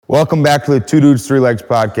Welcome back to the Two Dudes, Three Legs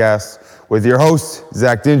podcast with your host,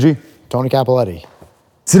 Zach Dingy. Tony Capoletti.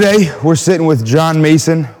 Today, we're sitting with John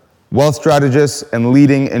Mason, wealth strategist and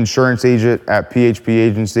leading insurance agent at PHP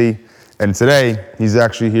Agency. And today, he's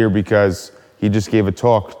actually here because he just gave a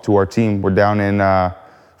talk to our team. We're down in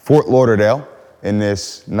Fort Lauderdale in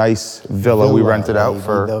this nice villa we rented out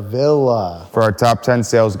for our top 10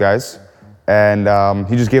 sales guys. And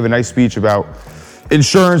he just gave a nice speech about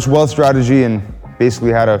insurance, wealth strategy, and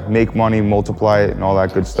basically how to make money, multiply it, and all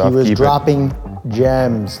that good stuff. He was dropping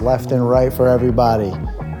gems left and right for everybody.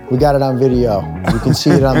 We got it on video. You can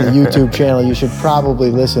see it on the YouTube channel. You should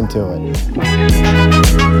probably listen to it.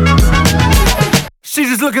 She's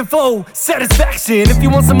just looking for satisfaction. If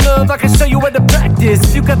you want some love, I can show you where to practice.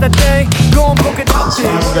 If you got that thing, go on, book it out.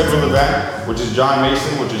 Scheduled event, which is John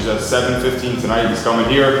Mason, which is at 7:15 tonight. He's coming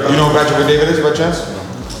here. You know who Patrick David is by chance?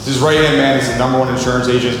 This is right-hand man. He's the #1 insurance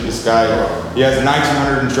agent. This guy, he has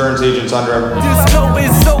 1,900 insurance agents under him. This flow is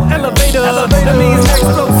so elevated. That means next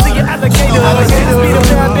flow, see you alligator. Speed of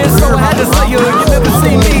rabbit, so I had to say you. You never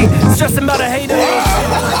see me stressing about a hater.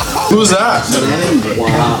 Who's that?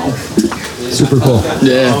 Wow. Super cool.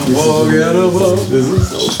 Yeah.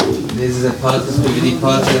 This is a podcast, DVD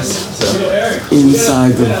podcast. So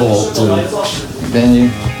inside the vault venue.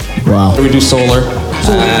 Wow. We do solar,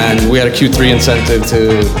 and we had a Q3 incentive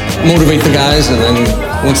to motivate the guys, and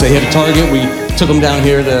then once they hit a target, we took them down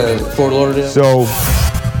here to Fort Lauderdale. So,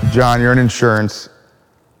 John, you're in insurance.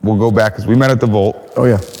 We'll go back because we met at the Vault. Oh,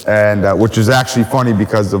 yeah. And which is actually funny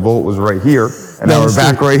because the Vault was right here, and now we're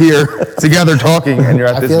back right here together talking, and you're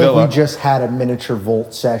at this villa. I feel like we just had a miniature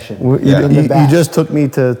Volt session. You just took me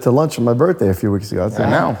to lunch on my birthday a few weeks ago.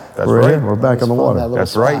 Now, that's we're right. Here. We're back on the water.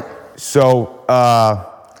 That's right. So,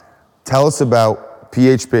 tell us about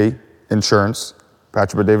PHP Insurance,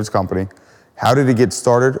 Patrick David's company. How did it get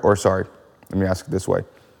started? Or sorry, let me ask it this way.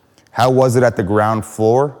 How was it at the ground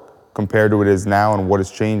floor compared to what it is now, and what has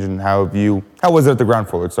changed, and how was it at the ground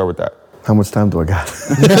floor? Let's start with that. How much time do I got?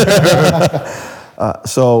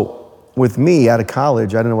 So with me, out of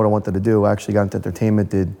college, I didn't know what I wanted to do. I actually got into entertainment,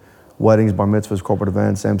 did weddings, bar mitzvahs, corporate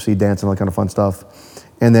events, MC, dancing, all that kind of fun stuff.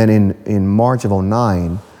 And then in March of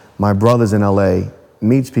 '09, my brother's in LA,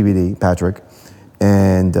 meets PBD, Patrick,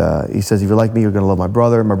 and he says, if you like me, you're gonna love my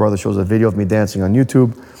brother. My brother shows a video of me dancing on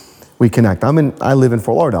YouTube. We connect. I live in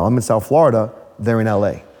Fort Lauderdale. I'm in South Florida. They're in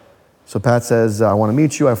LA. So Pat says, I wanna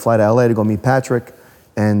meet you. I fly to LA to go meet Patrick,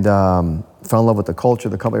 and fell in love with the culture,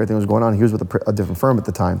 the company, everything was going on. He was with a different firm at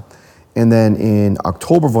the time. And then in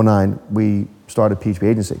October of '09, we started PHP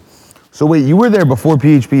Agency. So wait, you were there before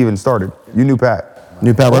PHP even started? You knew Pat?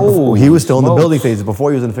 Knew Pat right before. He was still in the building phases before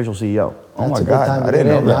he was an official CEO. Oh my God, I didn't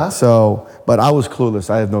know that. So, but I was clueless.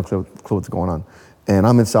 I have no clue what's going on. And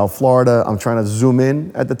I'm in South Florida. I'm trying to zoom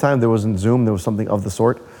in at the time. There wasn't Zoom. There was something of the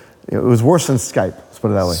sort. It was worse than Skype. Let's put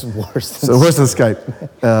it that way. It's worse than Skype.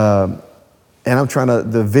 And I'm trying to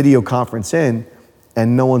the video conference in,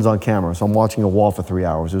 and no one's on camera. So I'm watching a wall for 3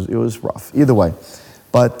 hours. It was rough. Either way.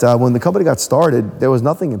 But when the company got started, there was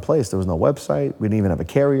nothing in place. There was no website. We didn't even have a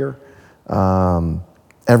carrier.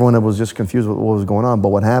 Everyone was just confused with what was going on. But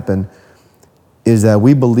what happened is that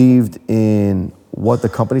we believed in what the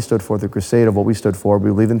company stood for, the crusade of what we stood for.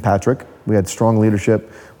 We believed in Patrick. We had strong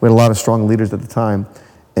leadership. We had a lot of strong leaders at the time.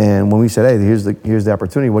 And when we said, hey, here's the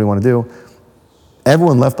opportunity, what do you want to do?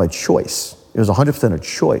 Everyone left by choice. It was 100% a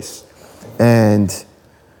choice. And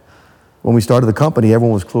when we started the company,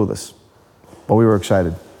 everyone was clueless. But we were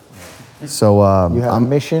excited. So you had a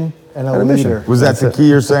mission and a leader. Was that the key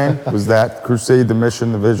you're saying? Was that crusade, the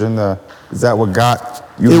mission, the vision? Is that what got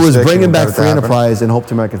you? It was bringing back free enterprise and hope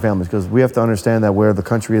to American families, because we have to understand that where the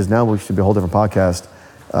country is now, which should be a whole different podcast,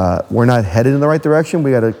 we're not headed in the right direction.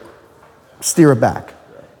 We got to steer it back.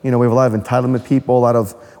 You know, we have a lot of entitlement people, a lot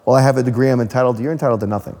of, well, I have a degree, I'm entitled to. You're entitled to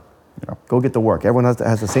nothing. Yeah. Go get to work. Everyone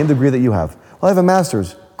has the same degree that you have. Well, I have a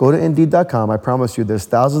master's. Go to Indeed.com. I promise you, there's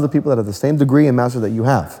thousands of people that have the same degree and master's that you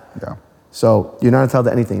have. Yeah. So you're not entitled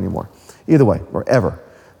to anything anymore, either way, or ever.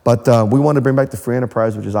 But we want to bring back the free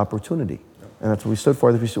enterprise, which is opportunity. And that's what we stood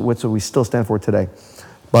for, that's what we still stand for today.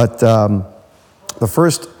 But the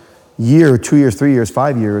first year, 2 years, 3 years,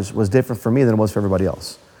 5 years was different for me than it was for everybody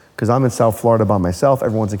else. Because I'm in South Florida by myself,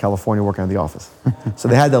 everyone's in California working at the office. So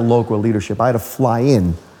they had that local leadership. I had to fly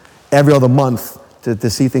in every other month to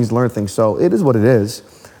see things, learn things. So it is what it is.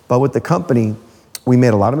 But with the company, we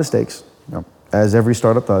made a lot of mistakes, as every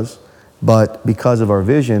startup does. But because of our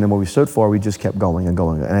vision and what we stood for, we just kept going and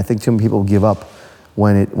going. And I think too many people give up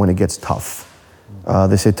when it gets tough.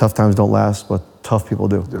 They say tough times don't last, but tough people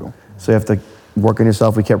do. So you have to work on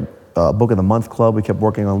yourself. We kept Book of the Month Club. We kept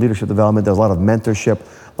working on leadership development. There's a lot of mentorship,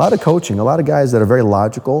 a lot of coaching, a lot of guys that are very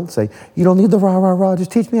logical say, you don't need the rah, rah, rah,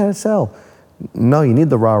 just teach me how to sell. No, you need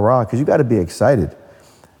the rah, rah, because you got to be excited.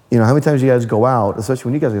 You know, how many times you guys go out, especially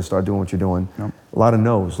when you guys are going to start doing what you're doing, a lot of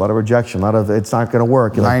no's, a lot of rejection, a lot of it's not going to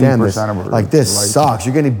work. You're like, damn, this sucks.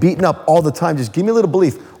 You're getting beaten up all the time. Just give me a little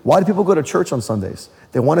belief. Why do people go to church on Sundays?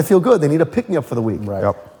 They want to feel good. They need a pick-me-up for the week.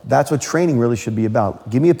 Right. That's what training really should be about.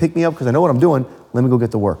 Give me a pick-me-up because I know what I'm doing. Let me go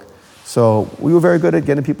get to work. So we were very good at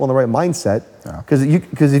getting people in the right mindset.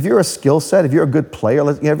 Because if you're a skill set, if you're a good player,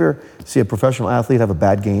 you ever see a professional athlete have a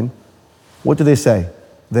bad game? What do they say?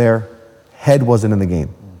 Their head wasn't in the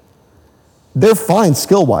game. They're fine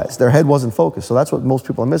skill-wise. Their head wasn't focused. So that's what most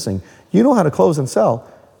people are missing. You know how to close and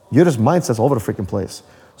sell. Your just mindset's all over the freaking place.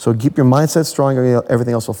 So keep your mindset strong,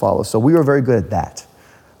 everything else will follow. So we were very good at that.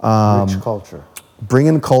 Rich culture.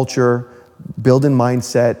 Bringing culture, building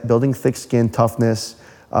mindset, building thick skin, toughness.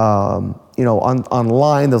 You know,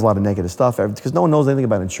 online, there's a lot of negative stuff because no one knows anything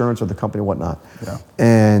about insurance or the company or whatnot.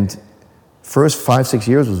 And first 5-6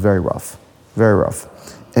 years was very rough, very rough.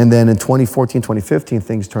 And then in 2014, 2015,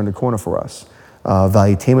 things turned a corner for us.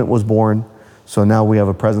 Valuetainment was born. So now we have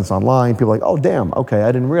a presence online. People are like, oh, damn, okay,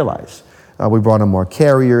 I didn't realize. We brought in more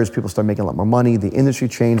carriers. People started making a lot more money. The industry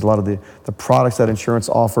changed. A lot of the products that insurance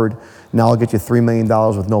offered. Now I'll get you $3 million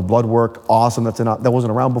with no blood work. Awesome, that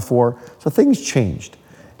wasn't around before. So things changed.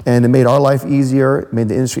 And it made our life easier, it made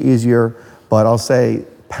the industry easier. But I'll say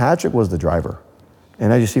Patrick was the driver.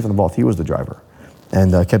 And as you see from the vault, he was the driver.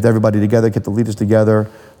 And kept everybody together, kept the leaders together.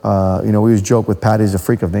 You know, we always joke with Pat, he's a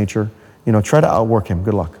freak of nature. You know, try to outwork him,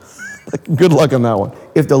 good luck. Good luck on that one.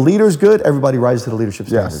 If the leader's good, everybody rises to the leadership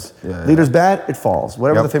standards. Leader's bad, it falls.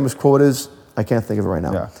 Whatever the famous quote is, I can't think of it right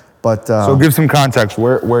now. But so give some context.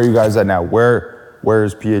 Where are you guys at now? Where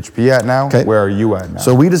is PHP at now? Okay. Where are you at now?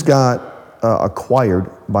 So we just got acquired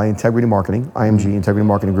by Integrity Marketing, IMG, Integrity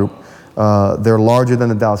Marketing Group. They're larger than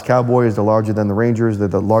the Dallas Cowboys. They're larger than the Rangers. They're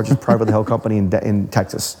the largest privately held company in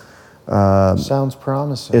Texas. Sounds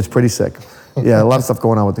promising. It's pretty sick. Yeah, a lot of stuff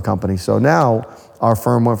going on with the company. So now our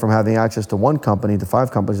firm went from having access to 1 company to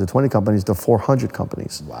 5 companies to 20 companies to 400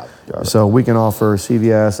 companies. Wow. So we can offer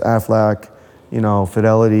CVS, Aflac, you know,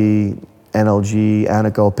 Fidelity, NLG,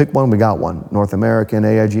 Anaco. Pick one, we got one. North American,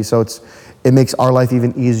 AIG. So it makes our life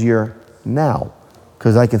even easier now.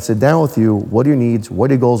 Because I can sit down with you, what are your needs, what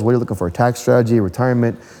are your goals, what are you looking for, a tax strategy,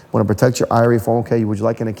 retirement, want to protect your IRA, 401k, would you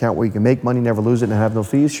like an account where you can make money, never lose it, and have no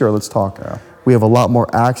fees? Sure, let's talk. We have a lot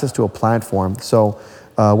more access to a platform. So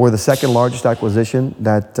we're the second largest acquisition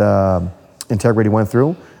that Integrity went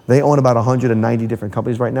through. They own about 190 different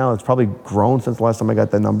companies right now. It's probably grown since the last time I got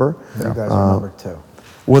that number. You guys are number 2.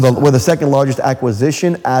 We're the second largest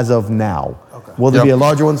acquisition as of now. Will there be a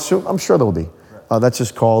larger one soon? I'm sure there will be. That's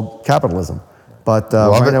just called capitalism. But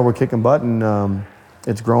right now we're kicking butt and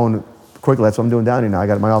it's growing quickly. That's what I'm doing down here now. I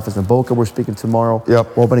got my office in Boca. We're speaking tomorrow. We're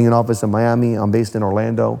opening an office in Miami. I'm based in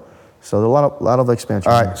Orlando. So there's a lot of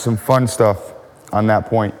expansion. All right, some fun stuff on that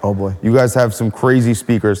point. Oh boy. You guys have some crazy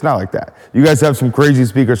speakers. Not like that. You guys have some crazy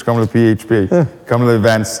speakers coming to PHP, coming to the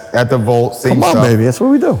events, at the Vault, same stuff. Come on, baby. That's what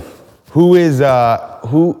we do. Is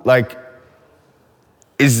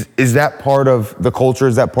that part of the culture?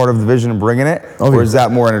 Is that part of the vision of bringing it? Or is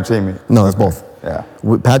that more entertainment? No, it's both. Yeah.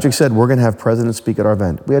 Patrick said, we're going to have presidents speak at our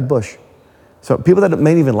event. We had Bush. So people that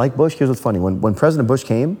may even like Bush, here's what's funny. When President Bush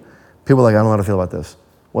came, people were like, I don't know how to feel about this.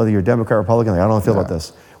 Whether you're Democrat or Republican, like, I don't know how to feel about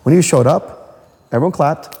this. When he showed up, everyone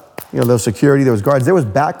clapped. You know, there was security, there was guards. There was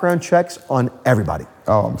background checks on everybody.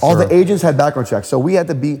 Oh, I'm sure. All the agents had background checks. So they had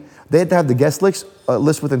to have the guest list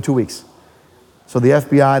within 2 weeks. So the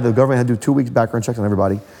FBI, the government had to do 2 weeks background checks on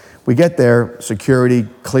everybody. We get there, security,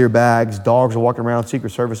 clear bags, dogs are walking around, Secret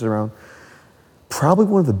Service is around. Probably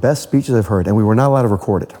one of the best speeches I've heard, and we were not allowed to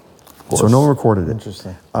record it. So no one recorded it.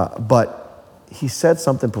 Interesting. But he said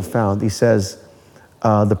something profound. He says,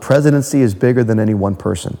 the presidency is bigger than any one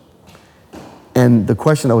person. And the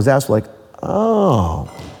question I was asked, like,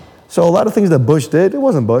 oh. So a lot of things that Bush did, it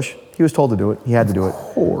wasn't Bush. He was told to do it. He had to do it. Of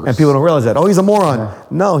course. And people don't realize that. Oh, he's a moron. Yeah.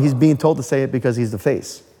 No, he's being told to say it because he's the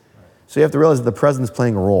face. So you have to realize that the president's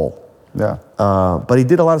playing a role. Yeah. But he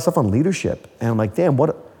did a lot of stuff on leadership. And I'm like, damn,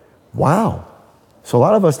 wow. So a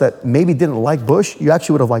lot of us that maybe didn't like Bush, you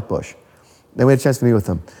actually would have liked Bush. Then we had a chance to meet with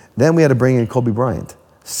him. Then we had to bring in Kobe Bryant.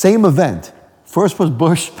 Same event. First was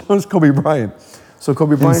Bush, then was Kobe Bryant. So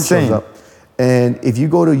Kobe Bryant shows up. And if you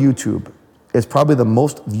go to YouTube, it's probably the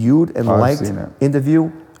most viewed and liked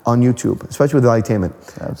interview on YouTube, especially with Valuetainment.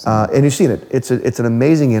 And you've seen it. It's an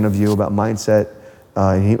amazing interview about mindset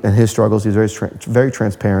and his struggles. He's very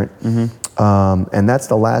transparent. And that's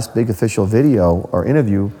the last big official video or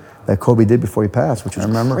interview that Kobe did before he passed, which was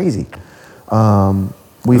crazy. Then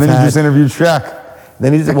he just interviewed Shaq.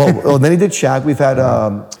 Then he did, then he did Shaq. We've had,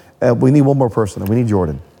 we need one more person. We need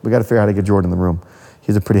Jordan. We got to figure out how to get Jordan in the room.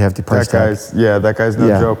 He's a pretty hefty price tag. That guy's no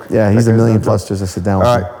joke. Yeah, he's $1 million plus just to sit down with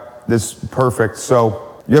him. All right, this is perfect.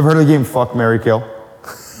 So, you ever heard of the game Fuck, Marry, Kill?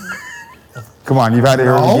 Come on, you've had to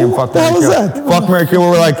hear the game Fuck, Marry, Kill. What the hell is that? Fuck, Marry, Kill,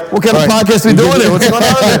 we're like, what kind of podcast are we doing here? What's going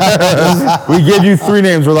on here? We give you 3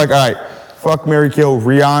 names. We're like, all right, Fuck, Marry, Kill,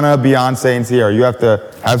 Rihanna, Beyonce, and Sierra. You have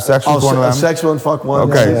to have sex with one of them. Sex one, fuck one.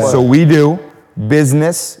 Okay, so we do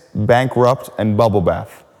business, bankrupt, and bubble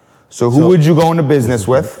bath. So who would you go into business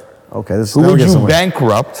with? Okay, this who would you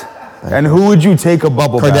bankrupt? And who would you take a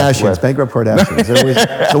bubble bath with? Kardashians, bankrupt Kardashians.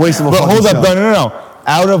 It's a waste of a But fucking hold up, show. no.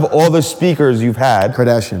 Out of all the speakers you've had,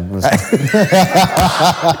 Kardashian.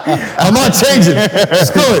 I'm not changing.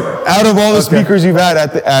 Screw it. Out of all the speakers you've had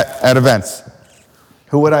at events,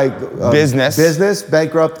 who would I? Business,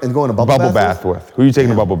 bankrupt, and going to bubble bath with? Who are you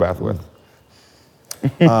taking a bubble bath with?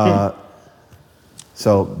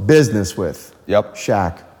 So business with. Yep.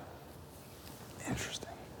 Shaq. Interesting.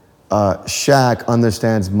 Shaq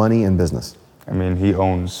understands money and business. I mean, he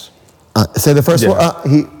owns. Say the first one.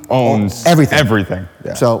 He owns everything. Everything.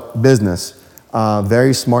 Yeah. So business,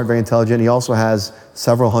 very smart, very intelligent. He also has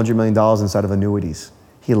several $100 million inside of annuities.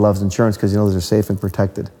 He loves insurance because he knows they're safe and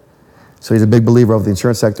protected. So he's a big believer of the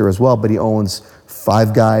insurance sector as well. But he owns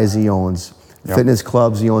Five Guys. He owns fitness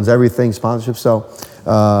clubs. He owns everything, sponsorship. So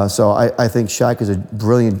I think Shaq is a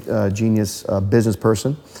brilliant, genius business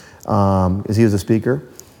person. As he was a speaker.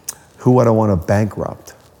 Who would I want to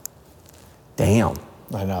bankrupt? Damn.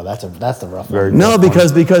 I know, that's the rough one. No,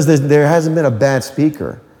 because there hasn't been a bad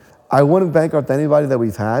speaker. I wouldn't bankrupt anybody that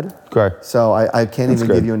we've had. Okay. So I can't even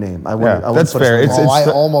give you a name. I wouldn't that's fair. I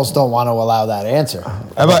almost don't want to allow that answer. How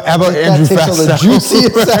about Andrew the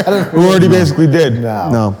juiciest out of who already basically did?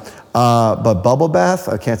 No. But bubble bath,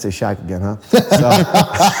 I can't say Shaq again, huh?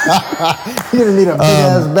 You're gonna need a big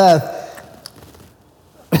ass bath.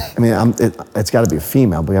 I mean, it's got to be a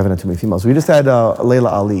female, but we haven't had too many females. We just had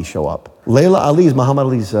Layla Ali show up. Layla Ali is Muhammad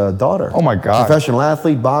Ali's daughter. Oh my God. Professional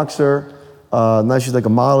athlete, boxer. Now she's like a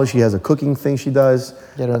model. She has a cooking thing she does.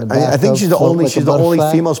 Get her in the I think she's the only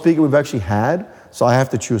butterfly. female speaker we've actually had. So I have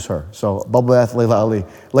to choose her. So bubble bath, Layla Ali.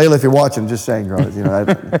 Layla, if you're watching, just saying, girl.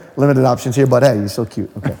 Limited options here, but hey, you're so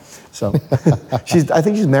cute. Okay. So I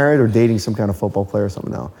think she's married or dating some kind of football player or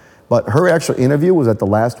something now. But her actual interview was at the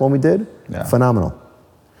last one we did. Yeah. Phenomenal.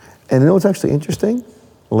 And you know what's actually interesting?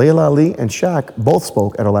 Layla Ali and Shaq both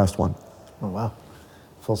spoke at our last one. Oh, wow.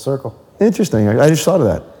 Full circle. Interesting. I just thought of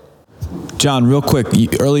that. John, real quick,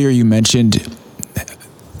 earlier you mentioned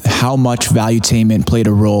how much Valuetainment played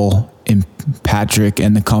a role in Patrick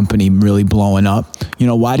and the company really blowing up.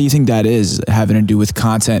 Why do you think that is, having to do with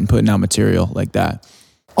content and putting out material like that?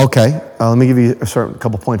 Okay, let me give you a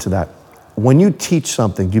couple points of that. When you teach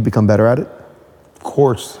something, do you become better at it? Of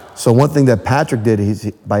course. So one thing that Patrick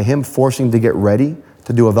did, by him forcing to get ready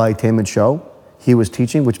to do a Valuetainment show, he was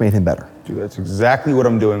teaching, which made him better. Dude, that's exactly what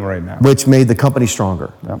I'm doing right now. Which made the company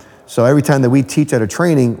stronger. Yep. So every time that we teach at a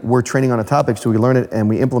training, we're training on a topic, so we learn it and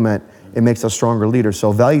we implement, it makes us stronger leaders.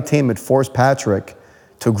 So Valuetainment forced Patrick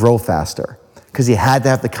to grow faster because he had to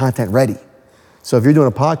have the content ready. So if you're doing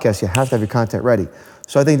a podcast, you have to have your content ready.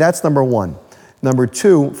 So I think that's number one. Number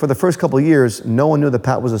two, for the first couple of years, no one knew that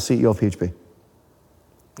Pat was the CEO of PHP.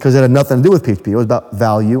 Because it had nothing to do with PHP. It was about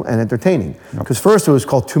value and entertaining. Because first it was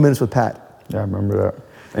called 2 Minutes with Pat. Yeah, I remember that.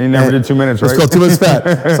 And you never did 2 minutes, right? It's called 2 Minutes with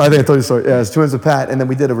Pat. So I think I told you the story. Yeah, it's 2 Minutes with Pat. And then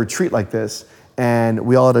we did a retreat like this. And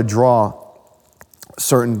we all had to draw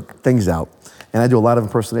certain things out. And I do a lot of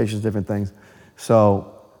impersonations, different things.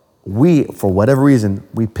 So we, for whatever reason,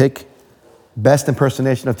 we pick best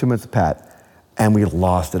impersonation of 2 Minutes with Pat. And we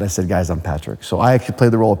lost it. I said, guys, I'm Patrick. So I actually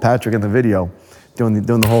played the role of Patrick in the video, doing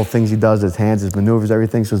the whole things he does, his hands, his maneuvers,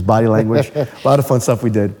 everything, so his body language. A lot of fun stuff we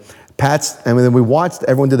did. And then we watched,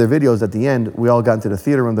 everyone did their videos at the end. We all got into the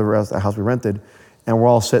theater room, the house we rented, and we're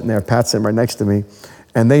all sitting there. Pat's sitting right next to me,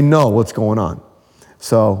 and they know what's going on.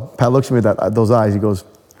 So Pat looks at me with those eyes. He goes,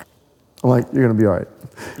 I'm like, you're going to be all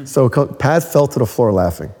right. So Pat fell to the floor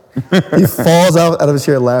laughing. He falls out of his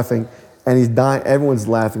chair laughing, and he's dying. Everyone's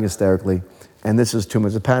laughing hysterically. And this is 2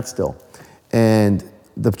 Minutes with Pat still. And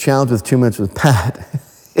the challenge with 2 Minutes with Pat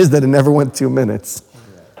is that it never went 2 minutes.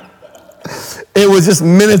 It was just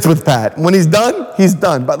minutes with Pat. When he's done, he's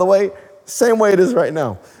done. By the way, same way it is right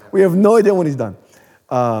now. We have no idea when he's done.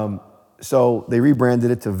 So they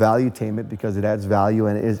rebranded it to Valuetainment because it adds value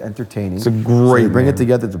and it is entertaining. It's a great so bring it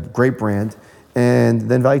together. It's a great brand. And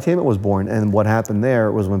then Valuetainment was born. And what happened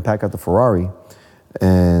there was when Pat got the Ferrari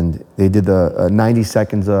and they did the 90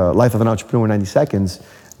 seconds, Life of an Entrepreneur in 90 Seconds,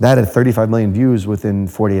 That had 35 million views within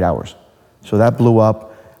 48 hours. So that blew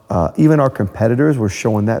up. Even our competitors were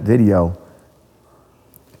showing that video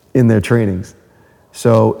in their trainings.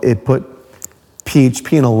 So it put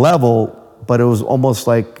PHP in a level, but it was almost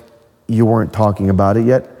like you weren't talking about it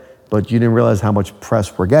yet, but you didn't realize how much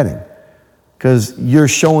press we're getting. Because you're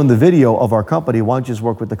showing the video of our company, why don't you just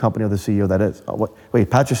work with the company of the CEO that is? Wait,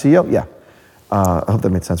 Pat's your CEO? Yeah. I hope that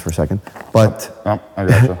made sense for a second. But, I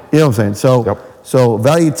got you. You know what I'm saying? So, so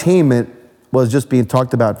valuetainment was just being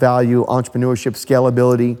talked about value, entrepreneurship,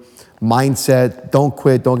 scalability, mindset, don't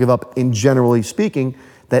quit, don't give up, in generally speaking,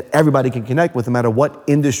 that everybody can connect with no matter what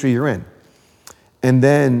industry you're in. And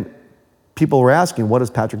then people were asking, what does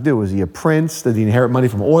Patrick do? Is he a prince? Did he inherit money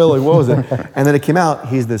from oil? Like, what was it? And then it came out,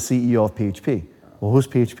 he's the CEO of PHP. Well, who's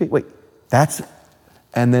PHP? Wait, that's...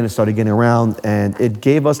 And then it started getting around, and it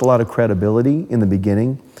gave us a lot of credibility in the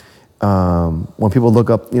beginning. When people look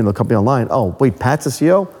up, the company online, oh, wait, Pat's the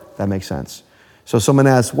CEO? That makes sense. So someone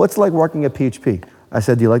asked, what's it like working at PHP? I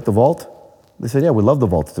said, do you like the vault? They said, yeah, we love the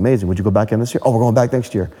vault. It's amazing. Would you go back in this year? Oh, we're going back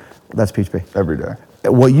next year. That's PHP. Every day.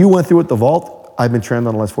 What you went through with the vault, I've been trained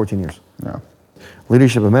on the last 14 years. Yeah.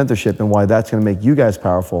 Leadership and mentorship, and why that's going to make you guys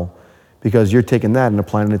powerful, because you're taking that and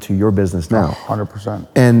applying it to your business now. 100%.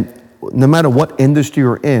 And no matter what industry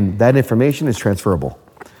you're in, that information is transferable.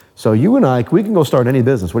 So you and I, we can go start any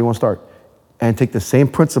business. What do you want to start? And take the same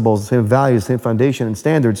principles, the same values, the same foundation and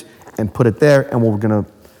standards, and put it there, and we're going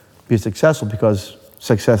to be successful, because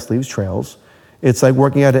success leaves trails. It's like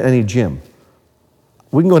working out at any gym.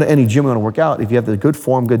 We can go to any gym we want to work out. If you have the good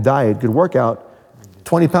form, good diet, good workout,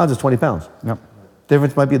 20 pounds is 20 pounds. Yep.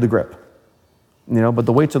 Difference might be the grip. But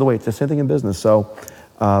the weights are the weights. The same thing in business. So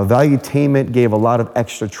valuetainment gave a lot of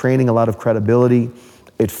extra training, a lot of credibility.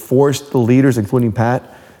 It forced the leaders, including Pat,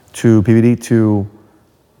 to PVD, to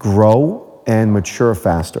grow and mature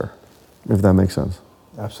faster, if that makes sense.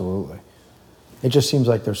 Absolutely. It just seems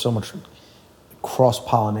like there's so much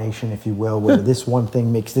cross-pollination, if you will, where this one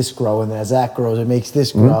thing makes this grow, and as that grows, it makes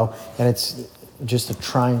this grow, and it's just a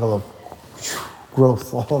triangle of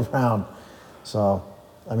growth all around. So,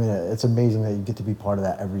 I mean, it's amazing that you get to be part of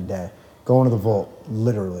that every day. Going to the vault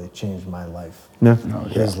literally changed my life. Yeah.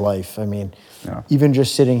 His life. I mean, even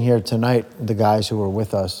just sitting here tonight, the guys who were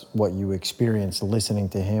with us, what you experienced listening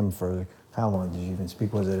to him for, how long did you even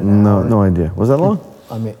speak? Was it an hour? No idea. Was that long?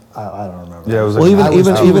 I mean, I don't remember. Yeah, it was Well, like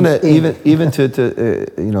even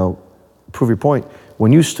to prove your point,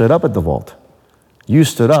 when you stood up at the vault, you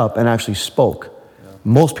stood up and actually spoke.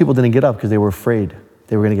 Most people didn't get up because they were afraid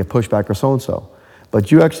they were going to get pushed back or so-and-so. But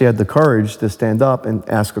you actually had the courage to stand up and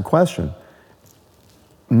ask a question.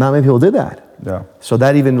 Not many people did that. Yeah. So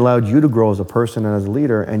that even allowed you to grow as a person and as a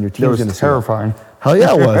leader, and your team's going to It was terrifying. Hell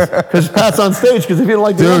yeah, it was. Because Pat's on stage, because if you don't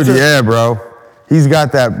like the Dude, answer. yeah, bro. He's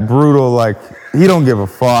got that brutal, like, he don't give a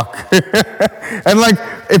fuck. And like,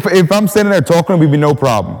 if I'm sitting there talking, it'd be no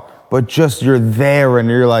problem. But just you're there and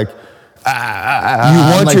you're like, you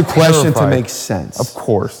want like your question terrified. to make sense. Of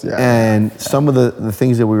course, yeah. And some of the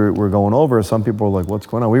things that we were going over, some people were like, what's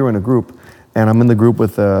going on? We were in a group, and I'm in the group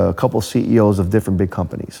with a couple CEOs of different big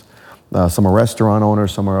companies. Some are restaurant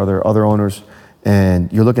owners, some are other owners.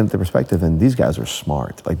 And you're looking at the perspective, and these guys are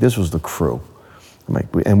smart. Like, this was the crew.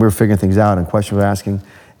 And we were figuring things out, and questions we're asking.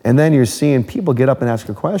 And then you're seeing people get up and ask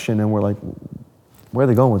a question, and we're like, where are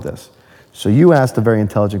they going with this? So you asked a very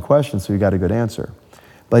intelligent question, so you got a good answer.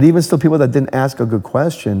 But even still, people that didn't ask a good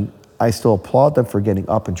question, I still applaud them for getting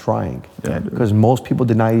up and trying. Yeah, because most people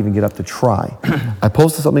did not even get up to try. I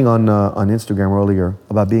posted something on Instagram earlier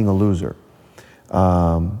about being a loser.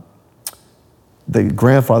 The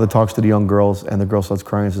grandfather talks to the young girls, and the girl starts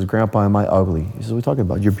crying and says, Grandpa, am I ugly? He says, what are you talking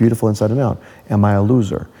about? You're beautiful inside and out. Am I a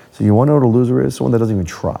loser? So you want to know what a loser is? Someone that doesn't even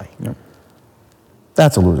try. Yep.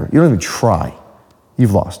 That's a loser. You don't even try.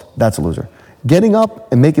 You've lost. That's a loser. Getting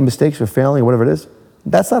up and making mistakes or failing or whatever it is,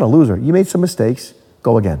 that's not a loser. You made some mistakes.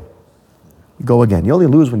 Go again. Go again. You only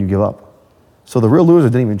lose when you give up. So the real loser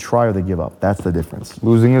didn't even try or they give up. That's the difference.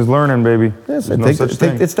 Losing is learning, baby. Yes, There's no such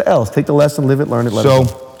thing. It's the L's. Take the lesson, live it, learn it, let it So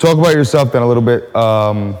go. talk about yourself then a little bit.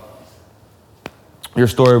 Your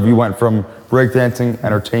story of you went from breakdancing,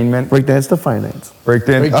 entertainment. Breakdance to finance.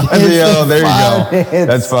 Breakdance. Breakdance Oh, to there you go. finance.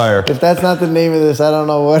 That's fire. If that's not the name of this, I don't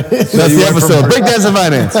know what it is. That's you the went from- episode. Breakdance to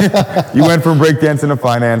finance. You went from breakdancing to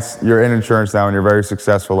finance. You're in insurance now, and you're very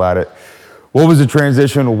successful at it. What was the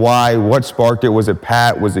transition? Why? What sparked it? Was it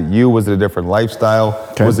Pat? Was it you? Was it a different lifestyle?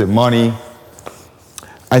 Okay. Was it money?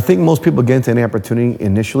 I think most people get into any opportunity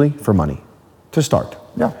initially for money, to start.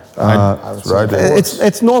 Yeah. That's what I did.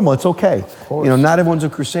 It's normal. It's okay. Not everyone's a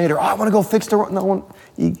crusader. Oh, I want to go fix the road. No one.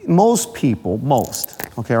 Most people,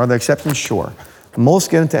 are the exceptions? Sure.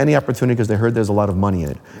 Most get into any opportunity because they heard there's a lot of money in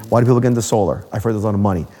it. Why do people get into solar? I've heard there's a lot of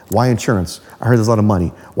money. Why insurance? I heard there's a lot of money.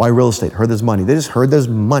 Why real estate? Heard there's money. They just heard there's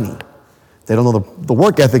money. They don't know the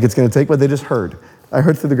work ethic it's going to take, but they just heard. I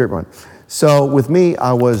heard through the grapevine. So with me,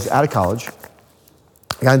 I was out of college,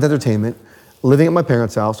 got into entertainment, living at my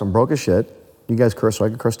parents' house. I'm broke as shit. You guys curse, so I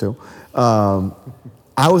can curse too.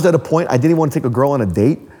 I was at a point I didn't even want to take a girl on a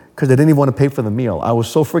date because they didn't even want to pay for the meal. I was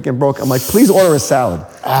so freaking broke. I'm like, please order a salad.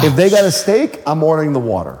 If they got a steak, I'm ordering the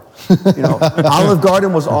water. You know, Olive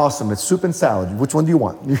Garden was awesome. It's soup and salad. Which one do you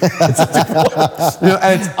want? And it's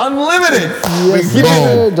unlimited.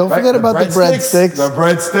 Yes, don't forget about the breadsticks. The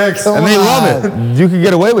breadsticks. And they love it. You can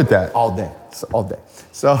get away with that. All day.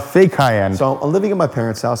 So Fake high-end. So I'm living at my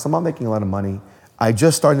parents' house. I'm not making a lot of money. I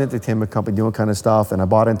just started an entertainment company doing kind of stuff, and I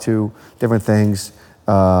bought into different things.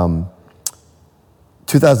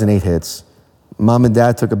 2008 hits. Mom and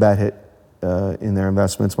dad took a bad hit in their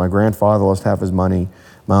investments. My grandfather lost half his money.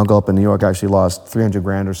 My uncle up in New York actually lost 300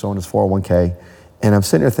 grand or so in his 401k. And I'm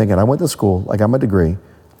sitting here thinking, I went to school, I got my degree.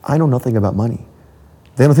 I know nothing about money.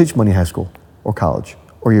 They don't teach money in high school or college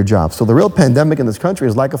or your job. So the real pandemic in this country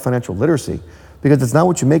is lack of financial literacy, because it's not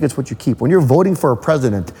what you make, it's what you keep. When you're voting for a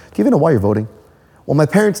president, do you even know why you're voting? Well, my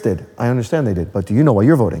parents did. I understand they did. But do you know why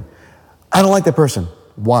you're voting? I don't like that person.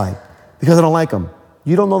 Why? Because I don't like them.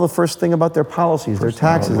 You don't know the first thing about their policies, their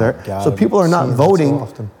taxes. So people are not voting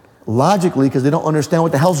logically because they don't understand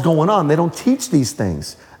what the hell's going on. They don't teach these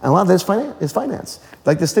things. And a lot of this is finance.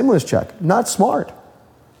 Like the stimulus check, not smart.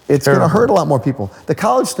 It's going to hurt a lot more people. The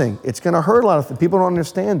college thing, it's going to hurt a lot of people don't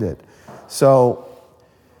understand it. So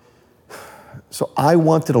I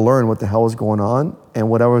wanted to learn what the hell was going on, and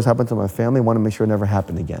whatever was happening to my family, I wanted to make sure it never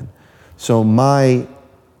happened again. So my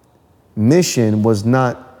mission was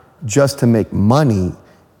not just to make money,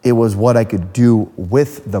 it was what I could do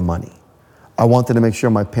with the money. I wanted to make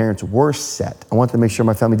sure my parents were set. I wanted to make sure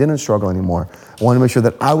my family didn't struggle anymore. I wanted to make sure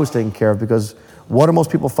that I was taken care of, because what are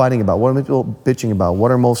most people fighting about? What are most people bitching about?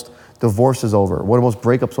 What are most divorces over? What are most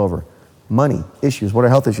breakups over? Money issues. What are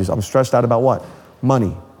health issues? I'm stressed out about what?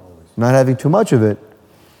 Money. Not having too much of it,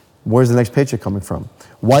 where's the next paycheck coming from?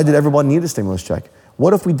 Why did everyone need a stimulus check?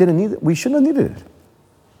 What if we didn't need it? We shouldn't have needed it.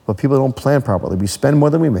 But people don't plan properly. We spend more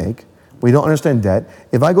than we make. We don't understand debt.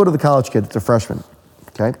 If I go to the college kid that's a freshman,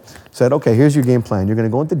 okay, said, okay, here's your game plan. You're going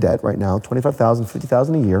to go into debt right now, $25,000,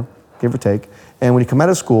 $50,000 a year, give or take. And when you come out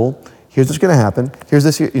of school, here's what's going to happen. Here's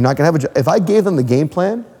this. You're not going to have a job. If I gave them the game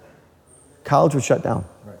plan, college would shut down.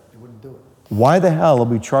 Right. You wouldn't do it. Why the hell are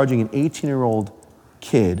we charging an 18-year-old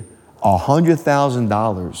kid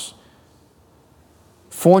 $100,000?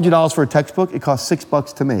 $400 for a textbook, it costs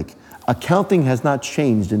 $6 to make. Accounting has not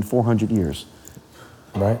changed in 400 years.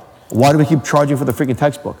 Right. Why do we keep charging for the freaking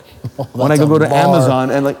textbook? When I go to Amazon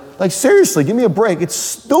and like seriously, give me a break. It's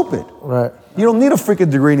stupid. Right. You don't need a freaking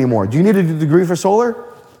degree anymore. Do you need a degree for solar?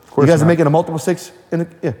 Of course you guys not. are making a multiple six yeah.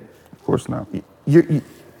 Of course not.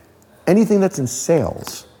 Anything that's in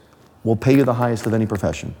sales will pay you the highest of any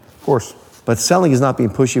profession. Of course. But selling is not being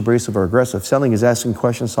pushy, abrasive, or aggressive. Selling is asking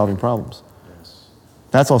questions, solving problems. Yes.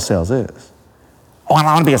 That's all sales is. Oh, I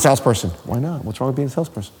want to be a salesperson. Why not? What's wrong with being a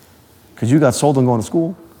salesperson? Because you got sold on going to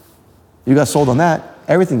school. You got sold on that.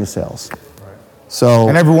 Everything is sales. Right. So,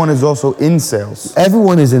 and everyone is also in sales.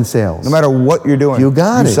 Everyone is in sales. No matter what you're doing. You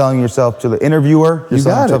got it. You're selling yourself to the interviewer. You're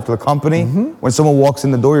selling yourself to the company. Mm-hmm. When someone walks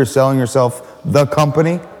in the door, you're selling yourself the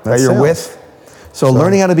company that you're with. So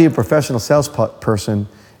learning how to be a professional salesperson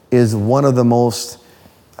is one of the most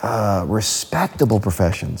respectable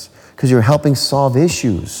professions, because you're helping solve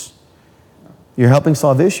issues. You're helping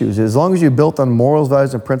solve issues. As long as you're built on morals,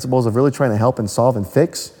 values, and principles of really trying to help and solve and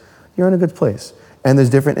fix, you're in a good place. And there's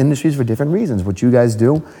different industries for different reasons. What you guys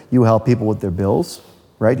do, you help people with their bills,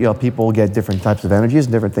 right? You help people get different types of energies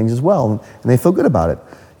and different things as well, and they feel good about it.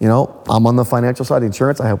 You know, I'm on the financial side of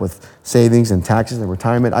insurance. I help with savings and taxes and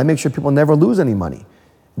retirement. I make sure people never lose any money.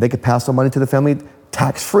 They could pass the money to the family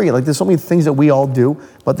tax-free. Like, there's so many things that we all do,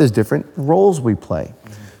 but there's different roles we play.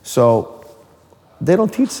 So they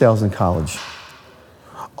don't teach sales in college.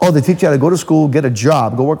 Oh, they teach you how to go to school, get a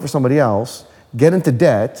job, go work for somebody else, get into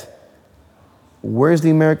debt. Where's the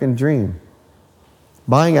American dream?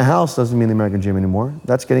 Buying a house doesn't mean the American dream anymore.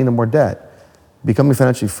 That's getting into more debt. Becoming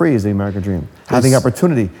financially free is the American dream. Having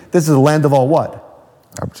opportunity. This is the land of all what?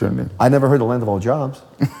 Opportunity. I never heard the land of all jobs.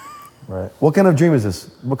 Right. What kind of dream is this?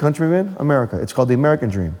 What country are we in? America. It's called the American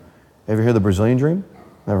dream. Ever hear the Brazilian dream?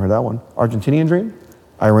 Never heard that one. Argentinian dream?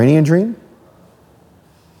 Iranian dream?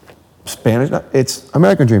 Spanish? It's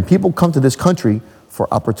American dream. People come to this country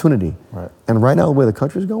for opportunity. Right. And right now, the way the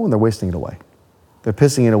country's going, they're wasting it away. They're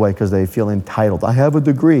pissing it away because they feel entitled. I have a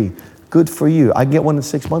degree. Good for you. I get one in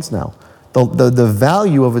 6 months now. The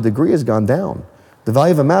value of a degree has gone down. The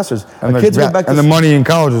value of a master's. And, Kids go back to the money in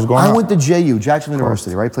college is going up. I went to JU, Jacksonville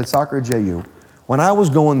University, right? Played soccer at JU. When I was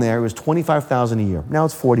going there, it was $25,000 a year. Now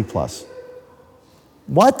it's 40 plus.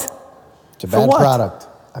 What? It's a bad product.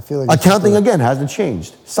 I feel like accounting again hasn't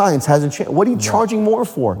changed. Science hasn't changed. What are you charging more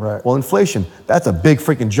for? Right. Well, inflation. That's a big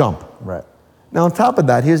freaking jump. Right. Now on top of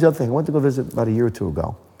that, here's the other thing. I went to go visit about a year or two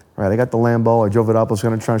ago. Right, I got the Lambo. I drove it up. I was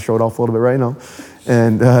going to try and show it off a little bit, right? You know,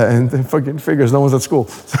 and fucking figures. No one's at school,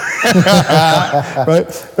 right?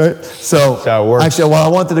 So that's how it works. Actually, well, I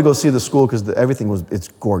wanted to go see the school because it's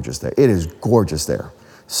gorgeous there. It is gorgeous there.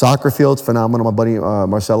 Soccer field's phenomenal. My buddy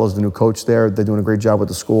Marcelo's the new coach there. They're doing a great job with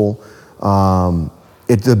the school.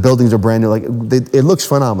 The buildings are brand new. It looks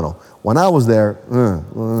phenomenal. When I was there,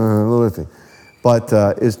 little thing, but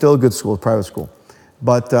it's still a good school, private school.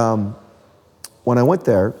 But when I went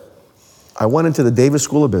there, I went into the Davis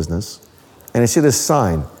School of Business, and I see this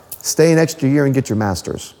sign: stay an extra year and get your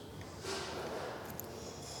master's.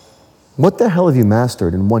 What the hell have you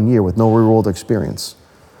mastered in 1 year with no real-world experience?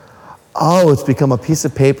 Oh, it's become a piece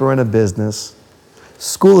of paper in a business.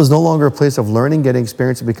 School is no longer a place of learning, getting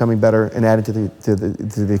experience, and becoming better and adding to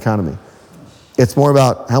the economy. It's more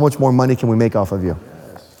about how much more money can we make off of you.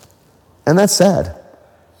 And that's sad.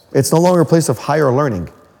 It's no longer a place of higher learning.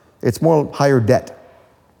 It's more higher debt.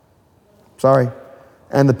 Sorry.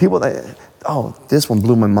 And the people this one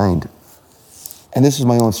blew my mind. And this is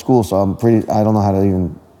my own school, so I don't know how to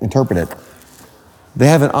even interpret it. They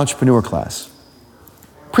have an entrepreneur class.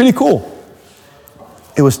 Pretty cool.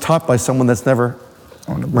 It was taught by someone that's never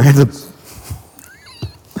ran the...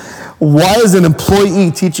 Why is an employee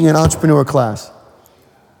teaching an entrepreneur class?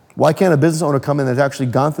 Why can't a business owner come in that's actually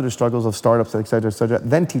gone through the struggles of startups, et cetera,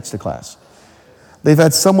 then teach the class? They've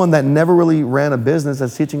had someone that never really ran a business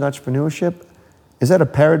that's teaching entrepreneurship. Is that a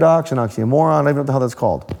paradox, an oxymoron? I don't even know what the hell that's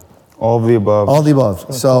called. All of the above. All of the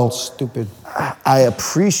above. So stupid. I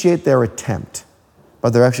appreciate their attempt,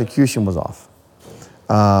 but their execution was off.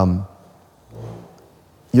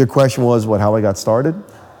 Your question was how I got started?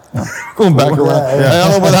 Going back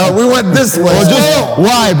around. We went this way.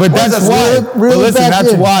 Why? But that's why. Really But listen, back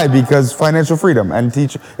that's in. why, because financial freedom and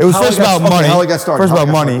teach. It was first about money. How I got started. First about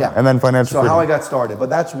money, and then financial freedom. So how I got started, but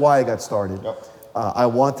that's why I got started. Yep. I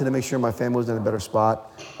wanted to make sure my family was in a better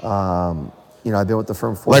spot. I've been with the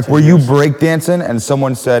firm 14 Like, were you years. breakdancing and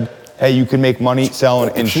someone said, hey, you can make money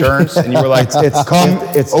selling insurance, and you were like,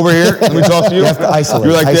 it's over here, let me talk to you. You have to isolate.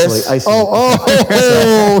 You're like this?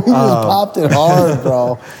 Isolate. He popped it hard,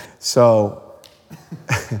 bro. So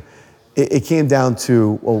it came down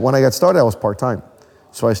to, when I got started, I was part-time.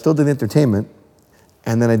 So I still did entertainment,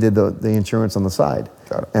 and then I did the insurance on the side.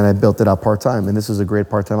 Got it. And I built it out part-time. And this is a great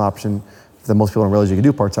part-time option that most people don't realize you can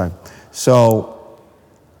do part-time. So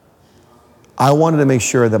I wanted to make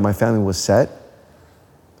sure that my family was set.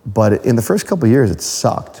 But in the first couple of years, it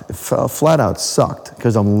sucked. It flat out sucked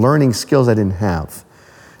because I'm learning skills I didn't have.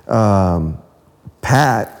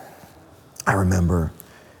 Pat, I remember,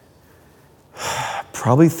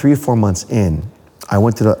 probably 3 or 4 months in, I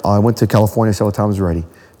went to California several times already.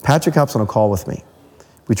 Patrick hops on a call with me.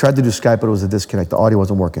 We tried to do Skype, but it was a disconnect. The audio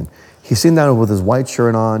wasn't working. He's sitting down with his white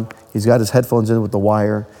shirt on. He's got his headphones in with the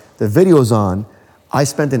wire. The video's on. I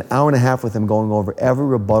spent an hour and a half with him going over every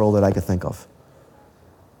rebuttal that I could think of.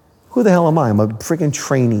 Who the hell am I? I'm a freaking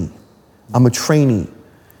trainee. I'm a trainee.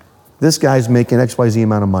 This guy's making XYZ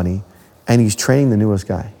amount of money, and he's training the newest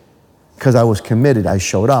guy. Because I was committed, I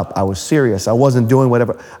showed up, I was serious, I wasn't doing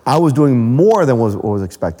whatever. I was doing more than what was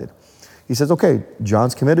expected. He says, okay,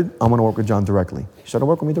 John's committed, I'm gonna work with John directly. He started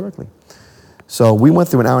working with me directly. So we went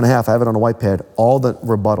through an hour and a half, I have it on a white pad, all the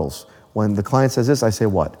rebuttals. When the client says this, I say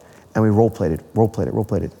what? And we role-played it.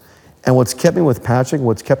 And what's kept me with Patrick,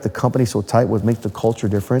 what's kept the company so tight, what makes the culture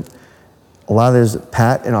different, a lot of it is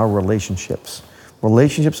Pat and our relationships.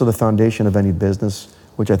 Relationships are the foundation of any business,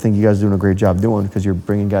 which I think you guys are doing a great job doing because you're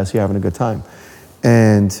bringing guys here having a good time.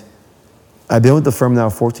 And I've been with the firm now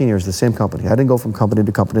 14 years, the same company. I didn't go from company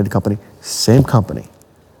to company to company, same company.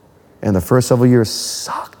 And the first several years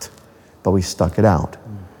sucked, but we stuck it out.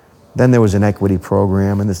 Then there was an equity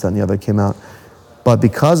program and this, that, and the other came out. But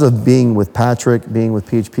because of being with Patrick, being with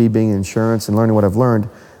PHP, being in insurance and learning what I've learned,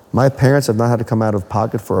 my parents have not had to come out of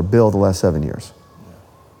pocket for a bill the last 7 years.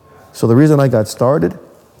 So the reason I got started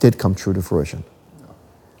did come true to fruition.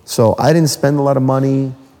 So I didn't spend a lot of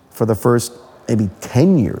money for the first maybe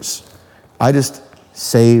 10 years. I just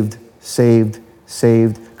saved,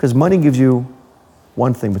 because money gives you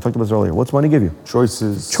one thing. We talked about this earlier. What's money give you?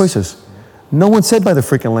 Choices. No one said buy the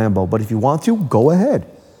freaking Lambo, but if you want to, go ahead.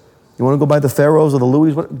 You want to go buy the Pharaohs or the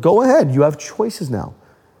Louis, go ahead. You have choices now.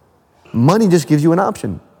 Money just gives you an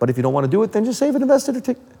option. But if you don't want to do it, then just save it, invest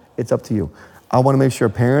it, it's up to you. I want to make sure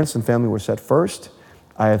parents and family were set first.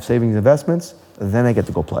 I have savings investments, then I get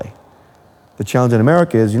to go play. The challenge in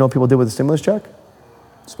America is, you know what people did with the stimulus check?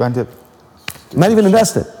 Spent it. Not even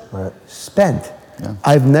invest it. Right. Spent. Yeah.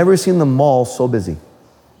 I've never seen the mall so busy.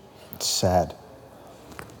 It's sad,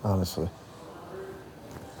 honestly.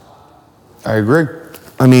 I agree.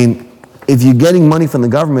 I mean, if you're getting money from the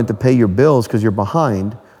government to pay your bills because you're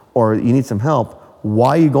behind or you need some help,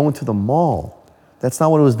 why are you going to the mall? That's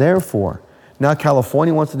not what it was there for. Now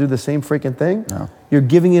California wants to do the same freaking thing. No. You're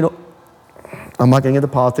giving it. I'm not getting into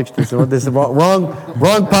politics. This is wrong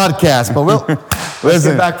podcast. But let's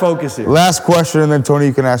get back focused here. Last question, and then Tony,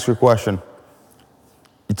 you can ask your question.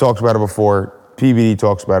 You talked about it before. PBD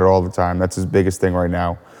talks about it all the time. That's his biggest thing right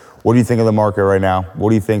now. What do you think of the market right now? What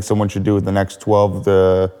do you think someone should do in the next 12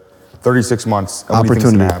 to 36 months? And what do you think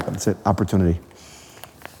is gonna happen? That's it. Opportunity.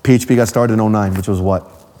 PHP got started in 2009, which was what?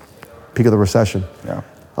 Peak of the recession. Yeah.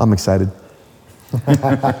 I'm excited.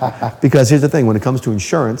 Because here's the thing, when it comes to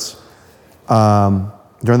insurance,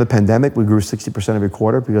 during the pandemic, we grew 60% every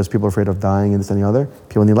quarter because people are afraid of dying and this and the other.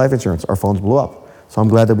 People need life insurance. Our phones blew up. So I'm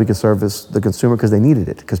glad that we could service the consumer because they needed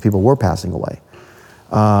it, because people were passing away.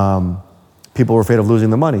 People were afraid of losing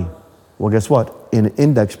the money. Well, guess what? In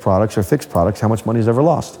index products or fixed products, how much money is ever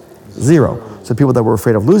lost? Zero. So people that were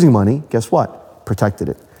afraid of losing money, guess what? Protected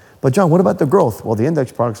it. But John, what about the growth? Well, the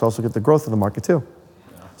index products also get the growth of the market too.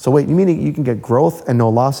 So wait, you mean you can get growth and no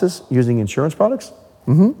losses using insurance products?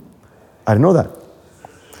 Mm-hmm. I didn't know that.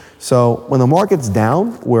 So when the market's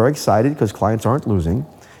down, we're excited because clients aren't losing.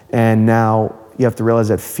 And now you have to realize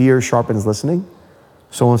that fear sharpens listening.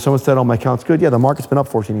 So when someone said, oh, my account's good, yeah, the market's been up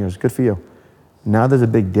 14 years, good for you. Now there's a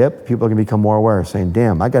big dip, people are gonna become more aware, saying,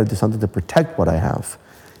 damn, I gotta do something to protect what I have.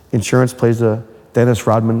 Insurance plays the Dennis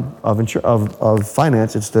Rodman of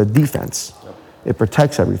finance, it's the defense. It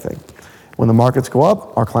protects everything. When the markets go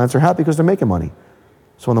up, our clients are happy because they're making money.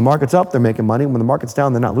 So when the market's up, they're making money. When the market's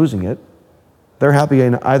down, they're not losing it. They're happy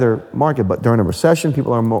in either market, but during a recession,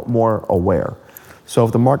 people are more aware. So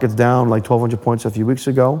if the market's down like 1,200 points a few weeks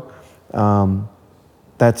ago,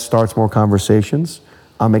 that starts more conversations.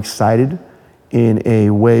 I'm excited in a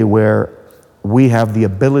way where we have the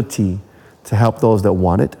ability to help those that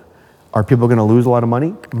want it. Are people gonna lose a lot of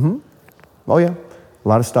money? Mm-hmm. Oh yeah, a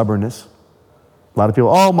lot of stubbornness. A lot of people,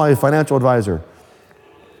 oh, my financial advisor.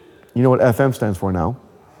 You know what FM stands for now?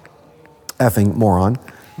 Effing moron.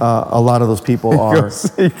 A lot of those people are...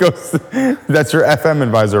 He goes, that's your FM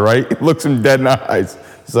advisor, right? He looks him dead in the eyes.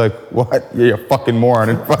 He's like, what? Yeah, you're a fucking moron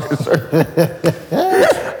advisor.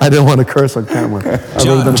 I didn't want to curse on camera.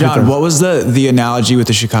 John, what was the analogy with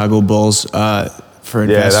the Chicago Bulls for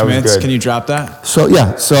investments? Yeah, that was good. Can you drop that? So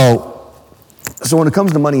yeah, so when it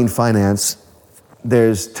comes to money and finance,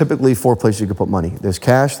 there's typically 4 places you can put money. There's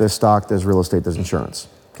cash, there's stock, there's real estate, there's insurance,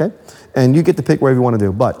 okay? And you get to pick wherever you want to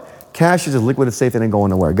do, but cash is a liquid, it's safe, it ain't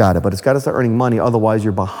going nowhere, got it. But it's got to start earning money, otherwise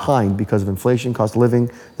you're behind because of inflation, cost of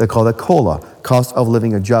living. They call that COLA, cost of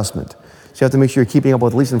living adjustment. So you have to make sure you're keeping up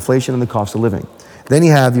with at least inflation and the cost of living. Then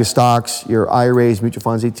you have your stocks, your IRAs, mutual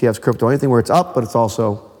funds, ETFs, crypto, anything where it's up, but it's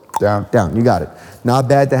also down. You got it. Not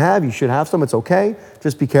bad to have, you should have some, it's okay.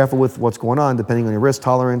 Just be careful with what's going on, depending on your risk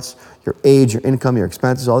tolerance, your age, your income, your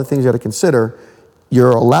expenses, all the things you got to consider.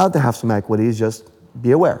 You're allowed to have some equities, just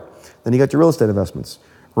be aware. Then you got your real estate investments.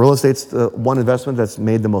 Real estate's the one investment that's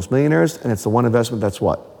made the most millionaires, and it's the one investment that's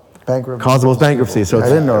what? Bankrupt. Caused the most bankruptcy. So I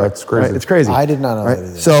didn't know that's crazy. Right, it's crazy. I did not know that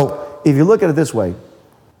either. So if you look at it this way,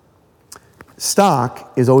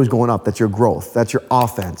 stock is always going up. That's your growth. That's your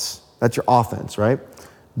offense. That's your offense, right?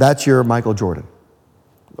 That's your Michael Jordan.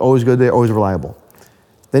 Always good there, always reliable.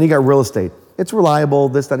 Then you got real estate. It's reliable,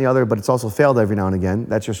 this, that, and the other, but it's also failed every now and again.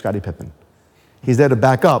 That's your Scottie Pippen. He's there to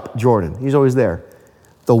back up Jordan. He's always there.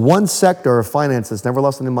 The one sector of finance that's never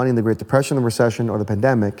lost any money in the Great Depression, the recession, or the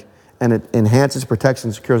pandemic, and it enhances, protects,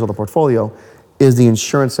 and secures all the portfolio, is the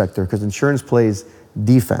insurance sector, because insurance plays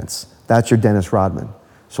defense. That's your Dennis Rodman.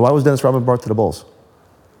 So why was Dennis Rodman brought to the Bulls?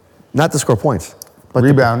 Not to score points, but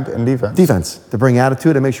rebound and defense. Defense, to bring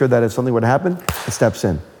attitude and make sure that if something were to happen, it steps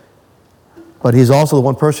in. But he's also the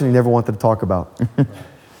one person you never wanted to talk about.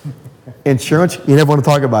 Insurance, you never want to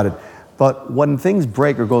talk about it. But when things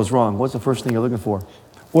break or goes wrong, what's the first thing you're looking for?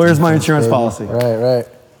 Where's my insurance policy? Right.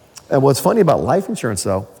 And what's funny about life insurance,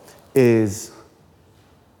 though, is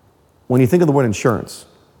when you think of the word insurance,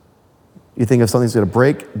 you think of something's going to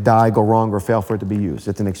break, die, go wrong, or fail for it to be used.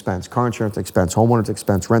 It's an expense. Car insurance expense, homeowner's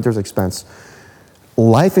expense, renter's expense.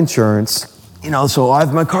 Life insurance, so I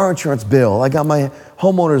have my car insurance bill, I got my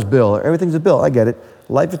homeowner's bill, everything's a bill, I get it.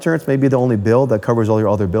 Life insurance may be the only bill that covers all your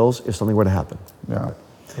other bills if something were to happen. Yeah.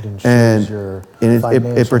 It ensures And, your and it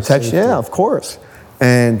financial protects, safety. yeah, of course.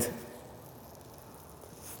 And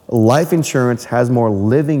life insurance has more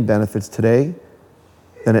living benefits today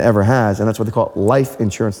than it ever has, and that's what they call life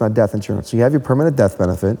insurance, not death insurance. So you have your permanent death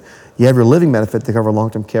benefit, you have your living benefit to cover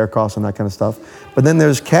long-term care costs and that kind of stuff, but then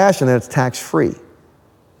there's cash and then it's tax-free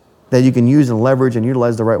that you can use and leverage and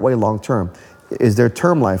utilize the right way long-term. Is there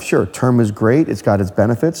term life? Sure, term is great, it's got its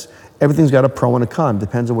benefits. Everything's got a pro and a con,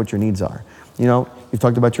 depends on what your needs are. You know, you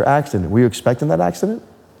talked about your accident. Were you expecting that accident?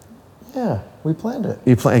 Yeah, we planned it.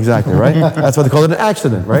 Exactly, right? That's why they call it an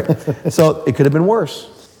accident, right? So it could have been worse.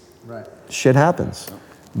 Right. Shit happens.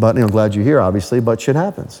 But, you know, glad you're here, obviously, but shit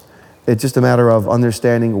happens. It's just a matter of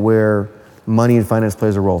understanding where money and finance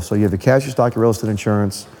plays a role. So you have your cash, your stock, your real estate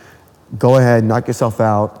insurance. Go ahead, knock yourself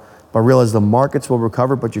out, but realize the markets will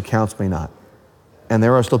recover, but your accounts may not. And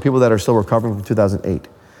there are still people that are still recovering from 2008.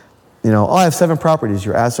 You know, I have 7 properties.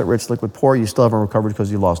 You're asset rich, liquid poor. You still haven't recovered because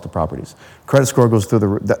you lost the properties. Credit score goes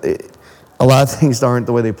through a lot of things aren't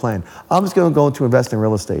the way they planned. I'm just going to go into invest in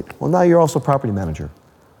real estate. Well, now you're also a property manager.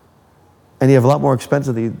 And you have a lot more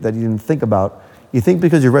expenses that you didn't think about. You think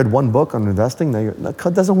because you read one book on investing, it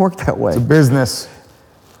doesn't work that way. It's a business.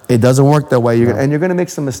 It doesn't work that way. And you're going to make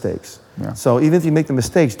some mistakes. Yeah. So even if you make the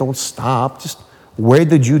mistakes, don't stop. Just where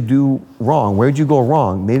did you do wrong? Where did you go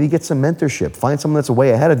wrong? Maybe get some mentorship. Find someone that's way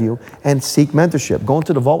ahead of you and seek mentorship. Going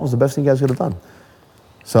to the vault was the best thing you guys could have done.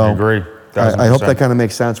 So I agree. I hope that kind of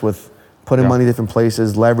makes sense with putting money in different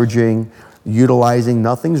places, leveraging, utilizing.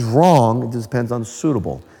 Nothing's wrong. It just depends on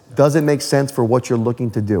suitable. Does it make sense for what you're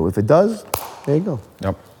looking to do? If it does, there you go.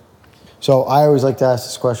 Yep. So I always like to ask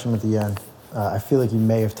this question at the end. I feel like you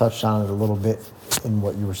may have touched on it a little bit in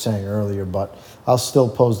what you were saying earlier, but I'll still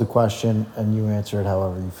pose the question and you answer it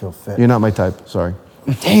however you feel fit. You're not my type, sorry.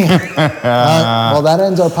 Damn. Well, that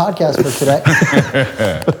ends our podcast for today.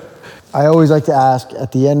 I always like to ask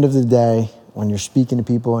at the end of the day, when you're speaking to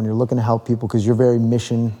people and you're looking to help people, because you're very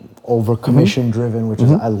mission over commission driven, which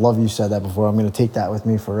is, I love you said that before. I'm going to take that with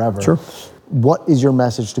me forever. Sure. What is your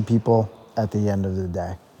message to people at the end of the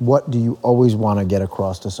day? What do you always want to get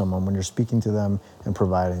across to someone when you're speaking to them and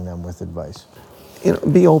providing them with advice? You know,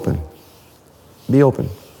 be open. Be open.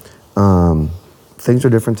 Things are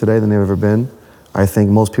different today than they've ever been. I think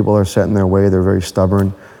most people are set in their way. They're very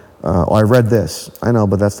stubborn. I read this. I know,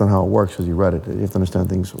 but that's not how it works because you read it. You have to understand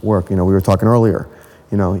things work. You know, we were talking earlier.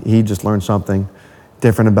 You know, he just learned something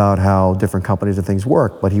different about how different companies and things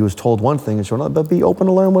work. But he was told one thing and showed another. But be open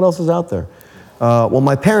to learn what else is out there. Well,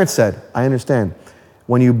 my parents said, I understand.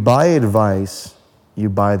 When you buy advice, you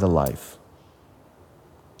buy the life.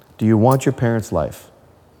 Do you want your parents' life?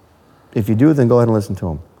 If you do, then go ahead and listen to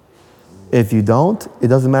them. If you don't, it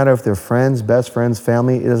doesn't matter if they're friends, best friends,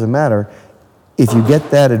 family, it doesn't matter. If you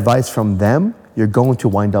get that advice from them, you're going to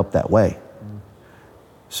wind up that way.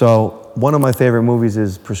 So one of my favorite movies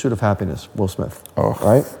is Pursuit of Happiness, Will Smith. Oh.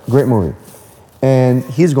 Right? Great movie. And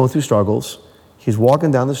he's going through struggles. He's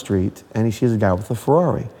walking down the street and he sees a guy with a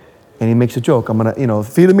Ferrari. And he makes a joke. I'm going to,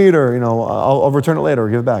 feed a meter, I'll return it later or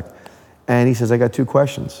give it back. And he says, I got 2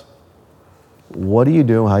 questions. What do you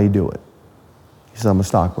do? How you do it? He says, I'm a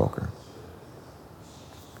stockbroker.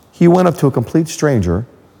 He went up to a complete stranger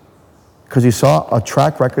because he saw a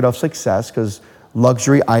track record of success, because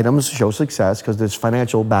luxury items show success because there's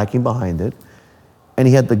financial backing behind it. And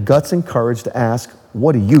he had the guts and courage to ask,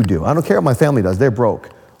 what do you do? I don't care what my family does. They're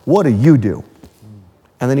broke. What do you do?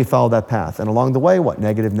 And then he followed that path. And along the way, what?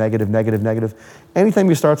 Negative, negative, negative, negative. Anytime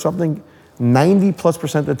you start something,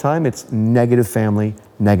 90+% of the time, it's negative family,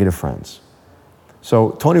 negative friends.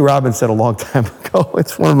 So Tony Robbins said a long time ago,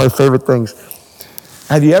 it's one of my favorite things.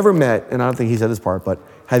 Have you ever met, and I don't think he said this part, but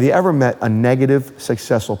have you ever met a negative,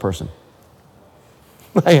 successful person?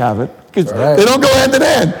 I haven't, because they don't go hand in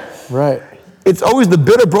hand. Right. It's always the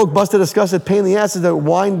bitter, broke, busted, disgusted, pain in the asses that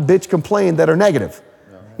whine, bitch, complain that are negative.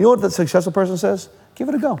 You know what the successful person says? Give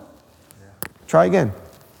it a go. Try again.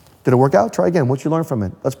 Did it work out? Try again. What you learn from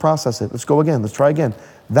it? Let's process it. Let's go again. Let's try again.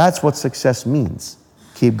 That's what success means.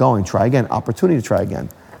 Keep going. Try again. Opportunity to try again.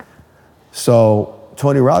 So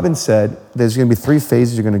Tony Robbins said there's going to be 3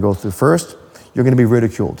 phases you're going to go through. First, you're going to be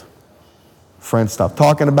ridiculed. Friends stop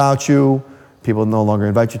talking about you. People no longer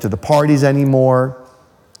invite you to the parties anymore.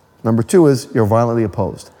 Number 2 is you're violently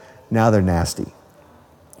opposed. Now they're nasty.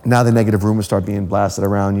 Now the negative rumors start being blasted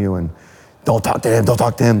around you and don't talk to him, don't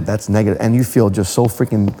talk to him. That's negative. And you feel just so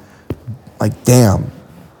freaking like, damn.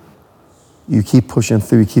 You keep pushing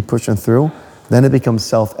through. Then it becomes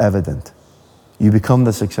self-evident. You become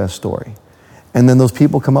the success story. And then those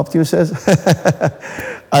people come up to you and says,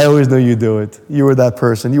 I always knew you'd do it. You were that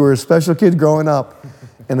person. You were a special kid growing up.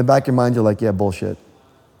 In the back of your mind, you're like, yeah, bullshit.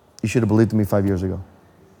 You should have believed in me 5 years ago.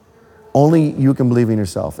 only you can believe in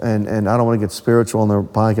yourself. And I don't want to get spiritual on the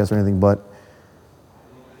podcast or anything, but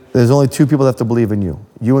there's only two people that have to believe in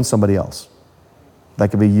you and somebody else. That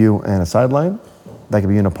could be you and a sideline. That could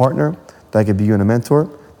be you and a partner. That could be you and a mentor.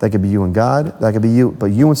 That could be you and God. That could be you, but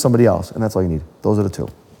you and somebody else, and that's all you need. Those are the two.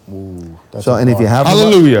 Ooh, So, and if you have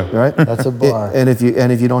Hallelujah. right? That's a bar. And if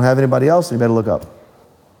you don't have anybody else, then you better look up.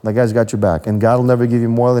 That guy's got your back, and God will never give you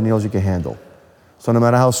more than He knows you can handle. So no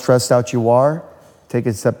matter how stressed out you are, take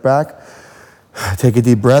a step back, take a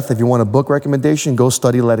deep breath. If you want a book recommendation, go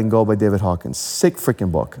study Letting Go by David Hawkins. Sick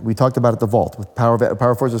freaking book. We talked about it at the Vault with Power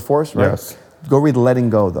versus Force, right? Yes. Go read Letting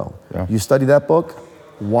Go, though. Yeah. You study that book,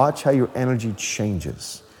 watch how your energy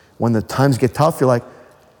changes. When the times get tough, you're like,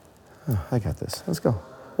 oh, I got this. Let's go.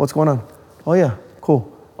 What's going on? Oh, yeah,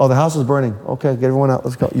 cool. Oh, the house is burning. Okay, get everyone out.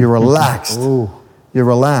 Let's go. You're relaxed. Ooh. You're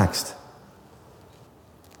relaxed.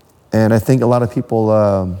 And I think a lot of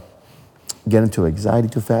people get into anxiety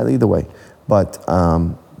too fast, either way. But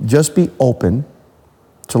just be open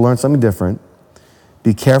to learn something different.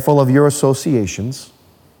 Be careful of your associations,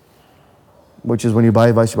 which is when you buy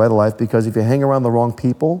advice, you buy the life, because if you hang around the wrong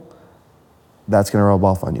people, that's going to rub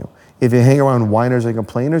off on you. If you hang around whiners and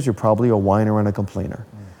complainers, you're probably a whiner and a complainer.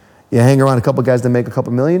 You hang around a couple guys that make a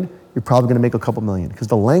couple million, you're probably going to make a couple million, because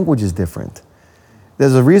the language is different.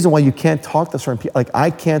 There's a reason why you can't talk to certain people. Like, I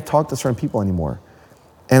can't talk to certain people anymore.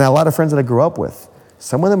 And a lot of friends that I grew up with,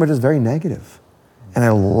 some of them are just very negative. And I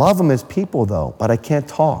love them as people, though, but I can't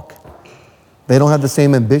talk. They don't have the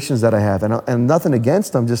same ambitions that I have. And nothing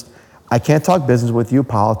against them, just I can't talk business with you,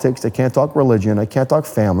 politics. I can't talk religion. I can't talk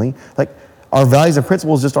family. Like, our values and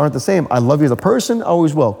principles just aren't the same. I love you as a person,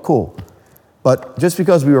 always will, cool. But just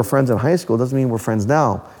because we were friends in high school doesn't mean we're friends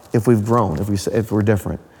now if we've grown, if we're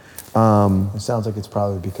different. It sounds like it's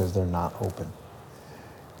probably because they're not open.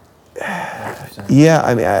 Yeah,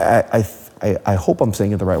 I mean, I hope I'm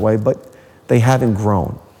saying it the right way, but they haven't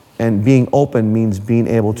grown. And being open means being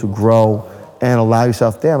able to grow and allow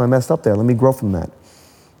yourself, damn, I messed up there. Let me grow from that.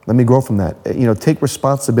 Let me grow from that. You know, take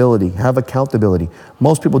responsibility, have accountability.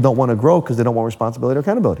 Most people don't want to grow because they don't want responsibility or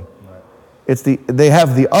accountability. Right. They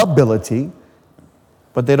have the ability,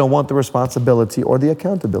 but they don't want the responsibility or the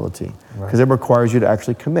accountability because it requires you to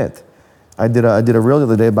actually commit. I did a reel the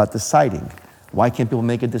other day about deciding. Why can't people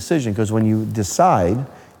make a decision? Because when you decide,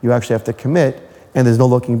 you actually have to commit, and there's no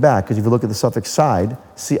looking back. Because if you look at the suffix side,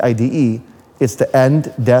 C-I-D-E, it's the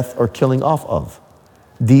end, death, or killing off of.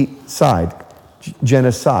 Decide,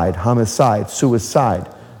 genocide, homicide,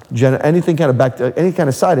 suicide, any kind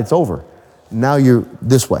of side, it's over. Now you're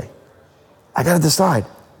this way. I gotta decide.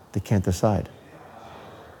 They can't decide.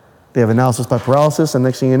 They have analysis by paralysis, and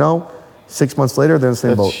next thing you know, 6 months later, they're in the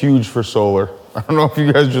same boat. That's huge for solar. I don't know if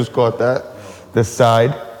you guys just caught that. The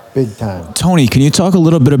side. Big time. Tony, can you talk a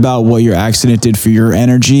little bit about what your accident did for your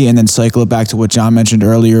energy, and then cycle it back to what John mentioned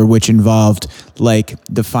earlier, which involved like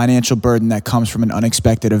the financial burden that comes from an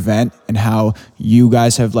unexpected event, and how you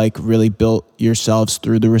guys have like really built yourselves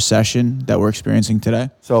through the recession that we're experiencing today?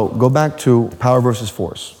 So go back to power versus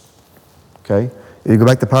force, okay? You go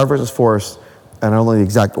back to power versus force, and I don't know the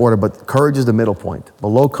exact order, but courage is the middle point.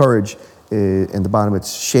 Below courage, in the bottom,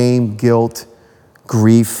 it's shame, guilt,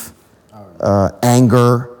 grief,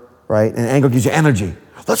 anger, right? And anger gives you energy.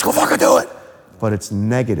 Let's go fucking do it. But it's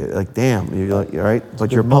negative. Like, damn, you're right?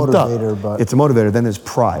 But you're pumped up. It's a motivator. Then there's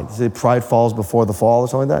pride. Is it pride falls before the fall or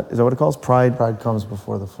something like that? Is that what it calls? Pride? Pride comes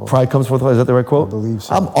before the fall. Pride comes before the fall. Is that the right quote? I believe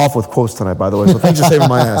so. I'm off with quotes tonight, by the way, so thanks for saving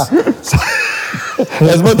my ass.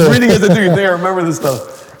 As much reading as I do, you think I remember this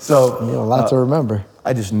stuff. So, You know, a lot to remember.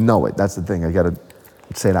 I just know it. That's the thing. I got to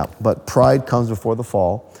say it out. But pride comes before the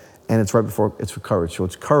fall, and it's right before, it's for courage. So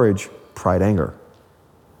it's courage, pride, anger.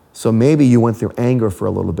 So maybe you went through anger for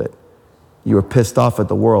a little bit. You were pissed off at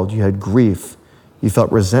the world. You had grief. You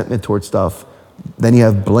felt resentment towards stuff. Then you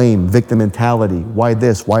have blame, victim mentality. Why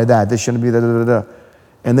this? Why that? This shouldn't be da da da da.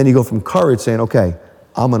 And then you go from courage saying, okay,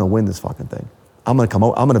 I'm going to win this fucking thing. I'm going to come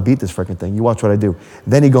out. I'm going to beat this freaking thing. You watch what I do.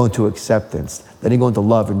 Then you go into acceptance. Then you go into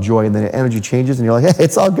love and joy. And then the energy changes and you're like, hey,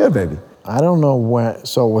 it's all good, baby. I don't know when.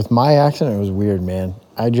 So with my accident, it was weird, man.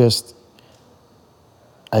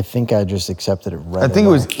 I think I just accepted it right away. I think it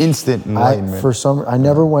was instant enlightenment. I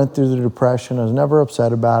never went through the depression. I was never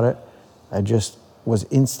upset about it. I just was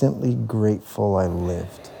instantly grateful I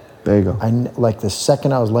lived. There you go. Like the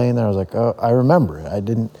second I was laying there, I was like, oh, I remember it. I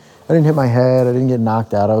didn't hit my head. I didn't get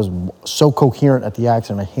knocked out. I was so coherent at the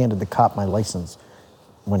accident. I handed the cop my license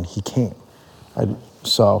when he came.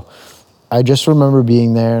 So I just remember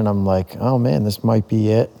being there, and I'm like, oh man, this might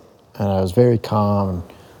be it. And I was very calm. And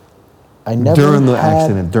I never during the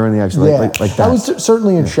accident, yeah, like that. I was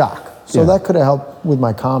certainly in shock. So that could have helped with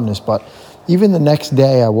my calmness. But even the next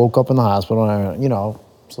day, I woke up in the hospital, and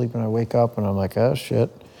sleeping, I wake up, and I'm like, oh, shit,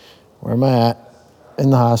 where am I at? In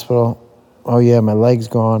the hospital. Oh, yeah, my leg's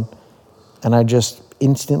gone. And I just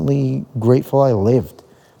instantly grateful I lived.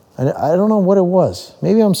 I don't know what it was.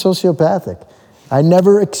 Maybe I'm sociopathic. I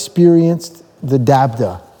never experienced the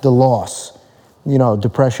DABDA, the loss,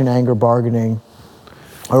 depression, anger, bargaining.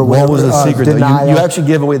 Or what was the secret? Though? You actually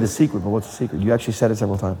gave away the secret, but what's the secret? You actually said it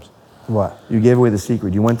several times. What? You gave away the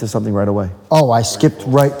secret. You went to something right away. Oh, I skipped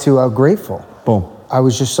right to grateful. Boom. I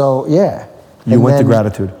was just so, yeah. You went to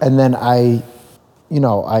gratitude. And then I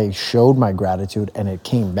showed my gratitude, and it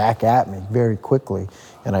came back at me very quickly.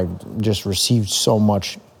 And I just received so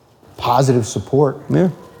much positive support. Yeah.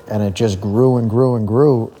 And it just grew and grew and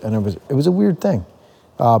grew. And it was a weird thing.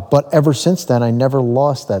 But ever since then, I never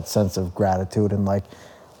lost that sense of gratitude. And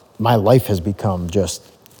my life has become just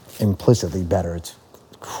implicitly better. It's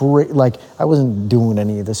I wasn't doing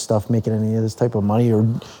any of this stuff, making any of this type of money, or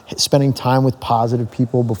spending time with positive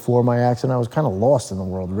people before my accident. I was kind of lost in the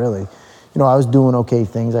world, really. I was doing okay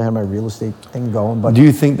things. I had my real estate thing going. But do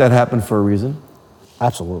you think that happened for a reason?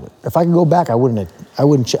 Absolutely. If I could go back, I might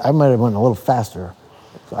have went a little faster.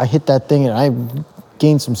 I hit that thing, and I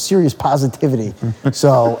gained some serious positivity.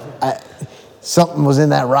 So something was in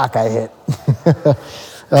that rock I hit.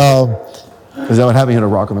 Is that what happened? You hit a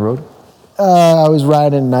rock on the road? I was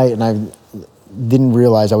riding at night, and I didn't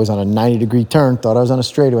realize I was on a 90-degree turn, thought I was on a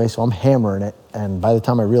straightaway, so I'm hammering it. And by the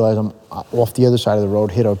time I realized I'm off the other side of the road,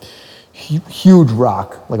 hit a huge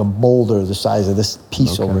rock, like a boulder the size of this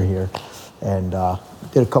piece over here. And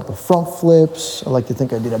did a couple front flips. I like to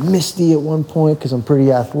think I did a Misty at one point because I'm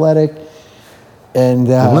pretty athletic. And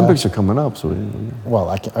the Olympics are coming up, so... Well,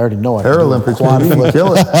 I already know I Paralympics, quad flip.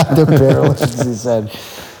 kill it. The Paralympics, he said.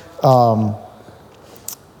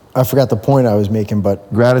 I forgot the point I was making,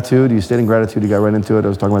 but... Gratitude, you stayed in gratitude, you got right into it. I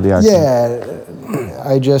was talking about the accident. Yeah,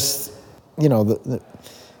 I just,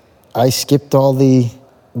 I skipped all the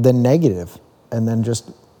negative and then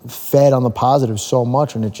just fed on the positive so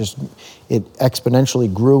much, and it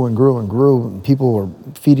exponentially grew and grew and grew. And people were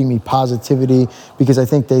feeding me positivity because I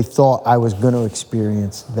think they thought I was going to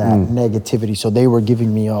experience that negativity, so they were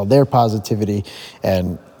giving me all their positivity,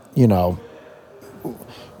 and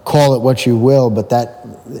call it what you will, but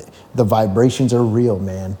the vibrations are real,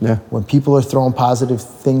 man. Yeah. When people are throwing positive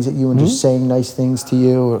things at you and just saying nice things to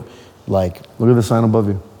you, look at the sign above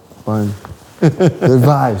you. Fine. Good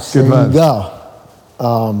vibes. Good there vibes. you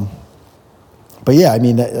go. But yeah, I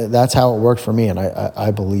mean, that's how it worked for me, and I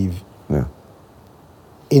believe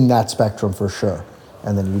in that spectrum for sure.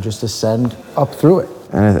 And then you just ascend up through it.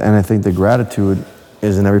 And I think the gratitude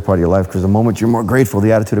is in every part of your life, because the moment you're more grateful,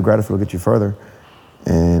 the attitude of gratitude will get you further.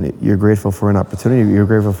 And you're grateful for an opportunity, you're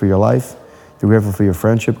grateful for your life, you're grateful for your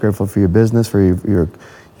friendship, grateful for your business, for your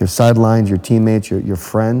sidelines, your teammates, your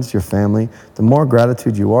friends, your family. The more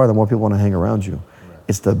gratitude you are, the more people want to hang around you. Right.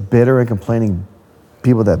 It's the bitter and complaining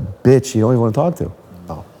people that bitch you don't even want to talk to.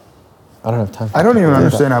 Oh, I don't have time. I don't even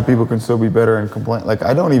understand how people can still be bitter and complain.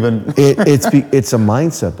 I don't even. It's a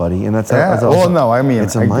mindset, buddy, and that's how. Yeah. Well, no, I mean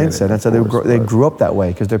it's a mindset. That's how they grew up that way,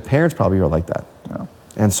 because their parents probably are like that. Yeah.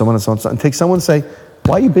 And someone take someone and say,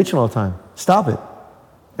 "Why are you bitching all the time? Stop it."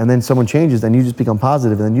 And then someone changes, and you just become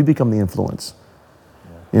positive, and then you become the influence.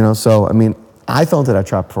 So, I mean, I fell into that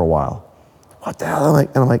trap for a while. What the hell?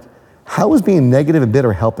 I'm like, how is being negative and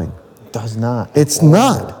bitter helping? It does not. It's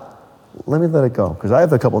not. Let me let it go. Because I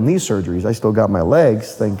have a couple knee surgeries. I still got my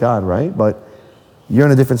legs, thank God, right? But you're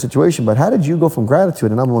in a different situation. But how did you go from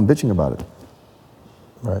gratitude and I'm the one bitching about it?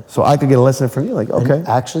 Right. So I could get a lesson from you, okay. And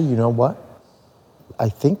actually, you know what? I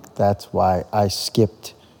think that's why I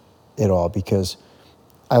skipped it all, because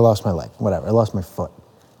I lost my leg, whatever. I lost my foot.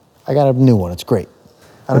 I got a new one. It's great.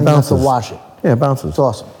 I don't even have to wash it. Yeah, it bounces. It's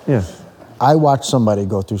awesome. Yeah. I watched somebody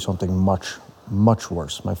go through something much, much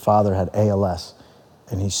worse. My father had ALS,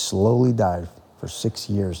 and he slowly died for 6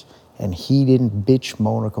 years, and he didn't bitch,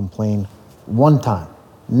 moan, or complain one time.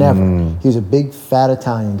 Never. He was a big, fat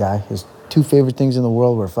Italian guy. His two favorite things in the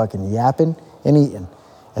world were fucking yapping and eating,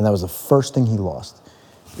 and that was the first thing he lost.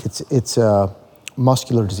 It's a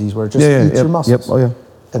muscular disease where it just eats your muscles. Yep. Oh, yeah.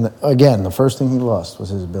 And again, the first thing he lost was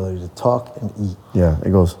his ability to talk and eat. Yeah,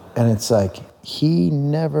 it goes. And it's like, he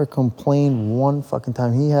never complained one fucking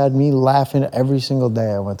time. He had me laughing every single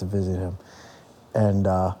day I went to visit him. And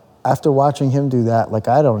after watching him do that,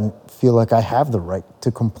 I don't feel like I have the right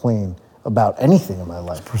to complain about anything in my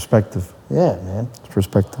life. It's perspective. Yeah, man. It's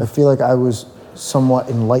perspective. I feel like I was somewhat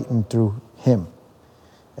enlightened through him.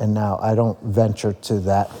 And now I don't venture to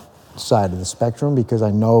that side of the spectrum because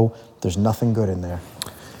I know there's nothing good in there.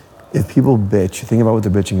 If people bitch, think about what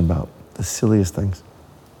they're bitching about. The silliest things.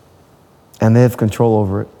 and they have control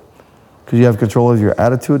over it. Because you have control of your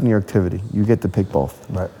attitude and your activity. You get to pick both.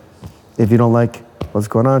 Right. If you don't like what's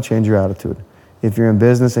going on, change your attitude. If you're in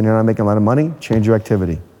business and you're not making a lot of money, change your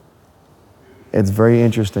activity. It's very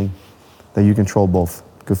interesting that you control both.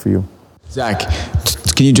 Good for you. Zach,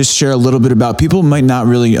 can you just share a little bit about, people might not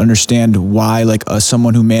really understand why like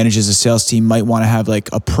someone who manages a sales team might want to have like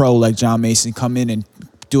a pro like John Mason come in and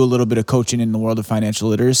do a little bit of coaching in the world of financial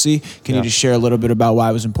literacy. Can you just share a little bit about why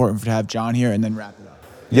it was important to have John here and then wrap it up?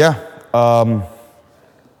 Yeah.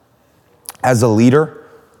 As a leader,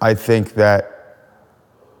 I think that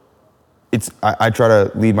I try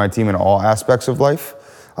to lead my team in all aspects of life.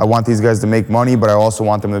 I want these guys to make money, but I also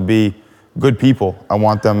want them to be good people. I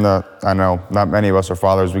want them to, I know not many of us are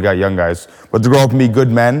fathers, we got young guys, but to grow up and be good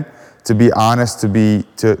men, to be honest,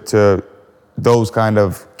 to those kind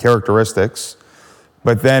of characteristics.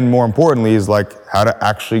 But then more importantly is like how to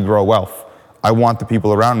actually grow wealth. I want the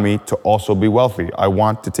people around me to also be wealthy. I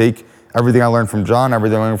want to take everything I learned from John,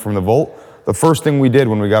 everything I learned from the Vault. The first thing we did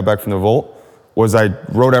when we got back from the Vault was I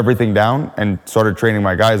wrote everything down and started training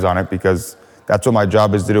my guys on it, because that's what my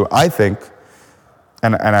job is to do. I think,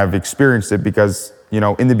 and I've experienced it, because, you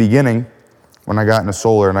know, in the beginning, when I got into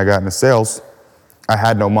solar and I got into sales, I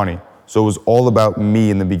had no money. So it was all about me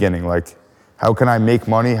in the beginning. Like, how can I make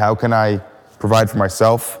money? How can I provide for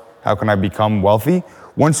myself? How can I become wealthy?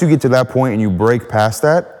 Once you get to that point and you break past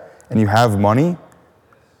that and you have money,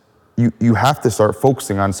 you have to start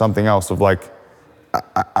focusing on something else of like,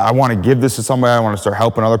 I want to give this to somebody. I want to start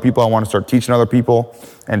helping other people. I want to start teaching other people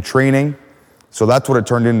and training. So that's what it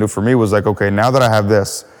turned into for me, was like, okay, now that I have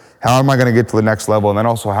this, how am I going to get to the next level? And then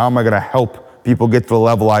also, how am I going to help people get to the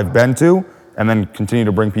level I've been to, and then continue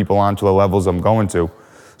to bring people on to the levels I'm going to?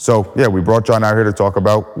 So yeah, we brought John out here to talk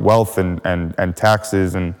about wealth and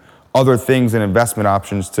taxes and other things and investment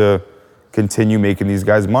options to continue making these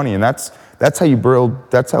guys money. And that's how you build,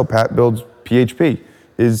 that's how Pat builds PHP,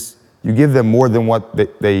 is you give them more than what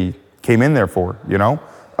they came in there for, you know?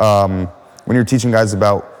 When you're teaching guys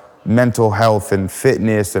about mental health and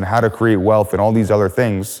fitness and how to create wealth and all these other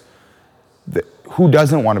things, who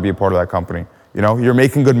doesn't want to be a part of that company? You know, you're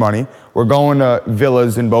making good money. We're going to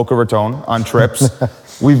villas in Boca Raton on trips.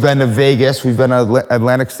 We've been to Vegas, we've been to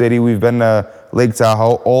Atlantic City, we've been to Lake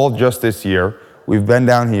Tahoe, all just this year. We've been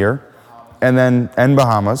down here, and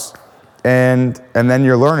Bahamas, and then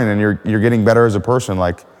you're learning and you're getting better as a person.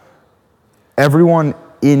 Like, everyone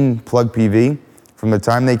in Plug PV, from the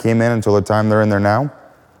time they came in until the time they're in there now,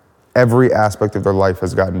 every aspect of their life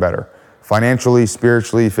has gotten better. Financially,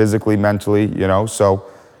 spiritually, physically, mentally, you know? So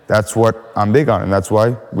that's what I'm big on, and that's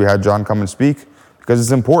why we had John come and speak, because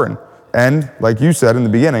it's important. And like you said in the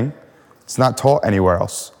beginning, it's not taught anywhere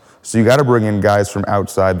else. So you gotta bring in guys from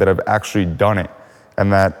outside that have actually done it,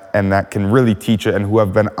 and that can really teach it, and who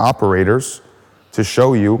have been operators to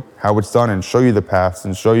show you how it's done and show you the paths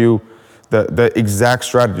and show you the exact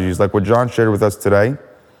strategies. Like what John shared with us today,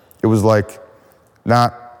 it was like,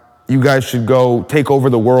 not, you guys should go take over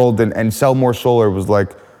the world and sell more solar. It was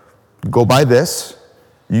like, go buy this.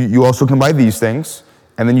 You also can buy these things,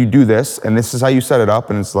 and then you do this, and this is how you set it up,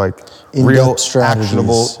 and it's like real,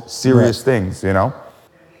 actionable, serious things, you know?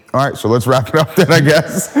 All right, so let's wrap it up then, I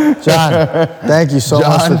guess. John, thank you so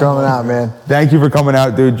much for coming out, man. Thank you for coming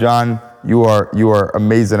out, dude. John, you are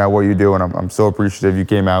amazing at what you do, and I'm so appreciative you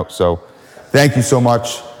came out. So thank you so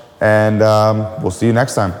much, and we'll see you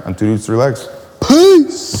next time on Two Dudes, Three Legs.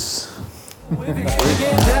 Peace. If you can't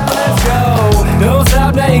get down, let's go. Don't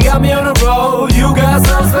stop, now you got me on the road. You got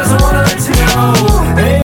something special, wanna let you know.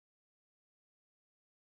 Hey,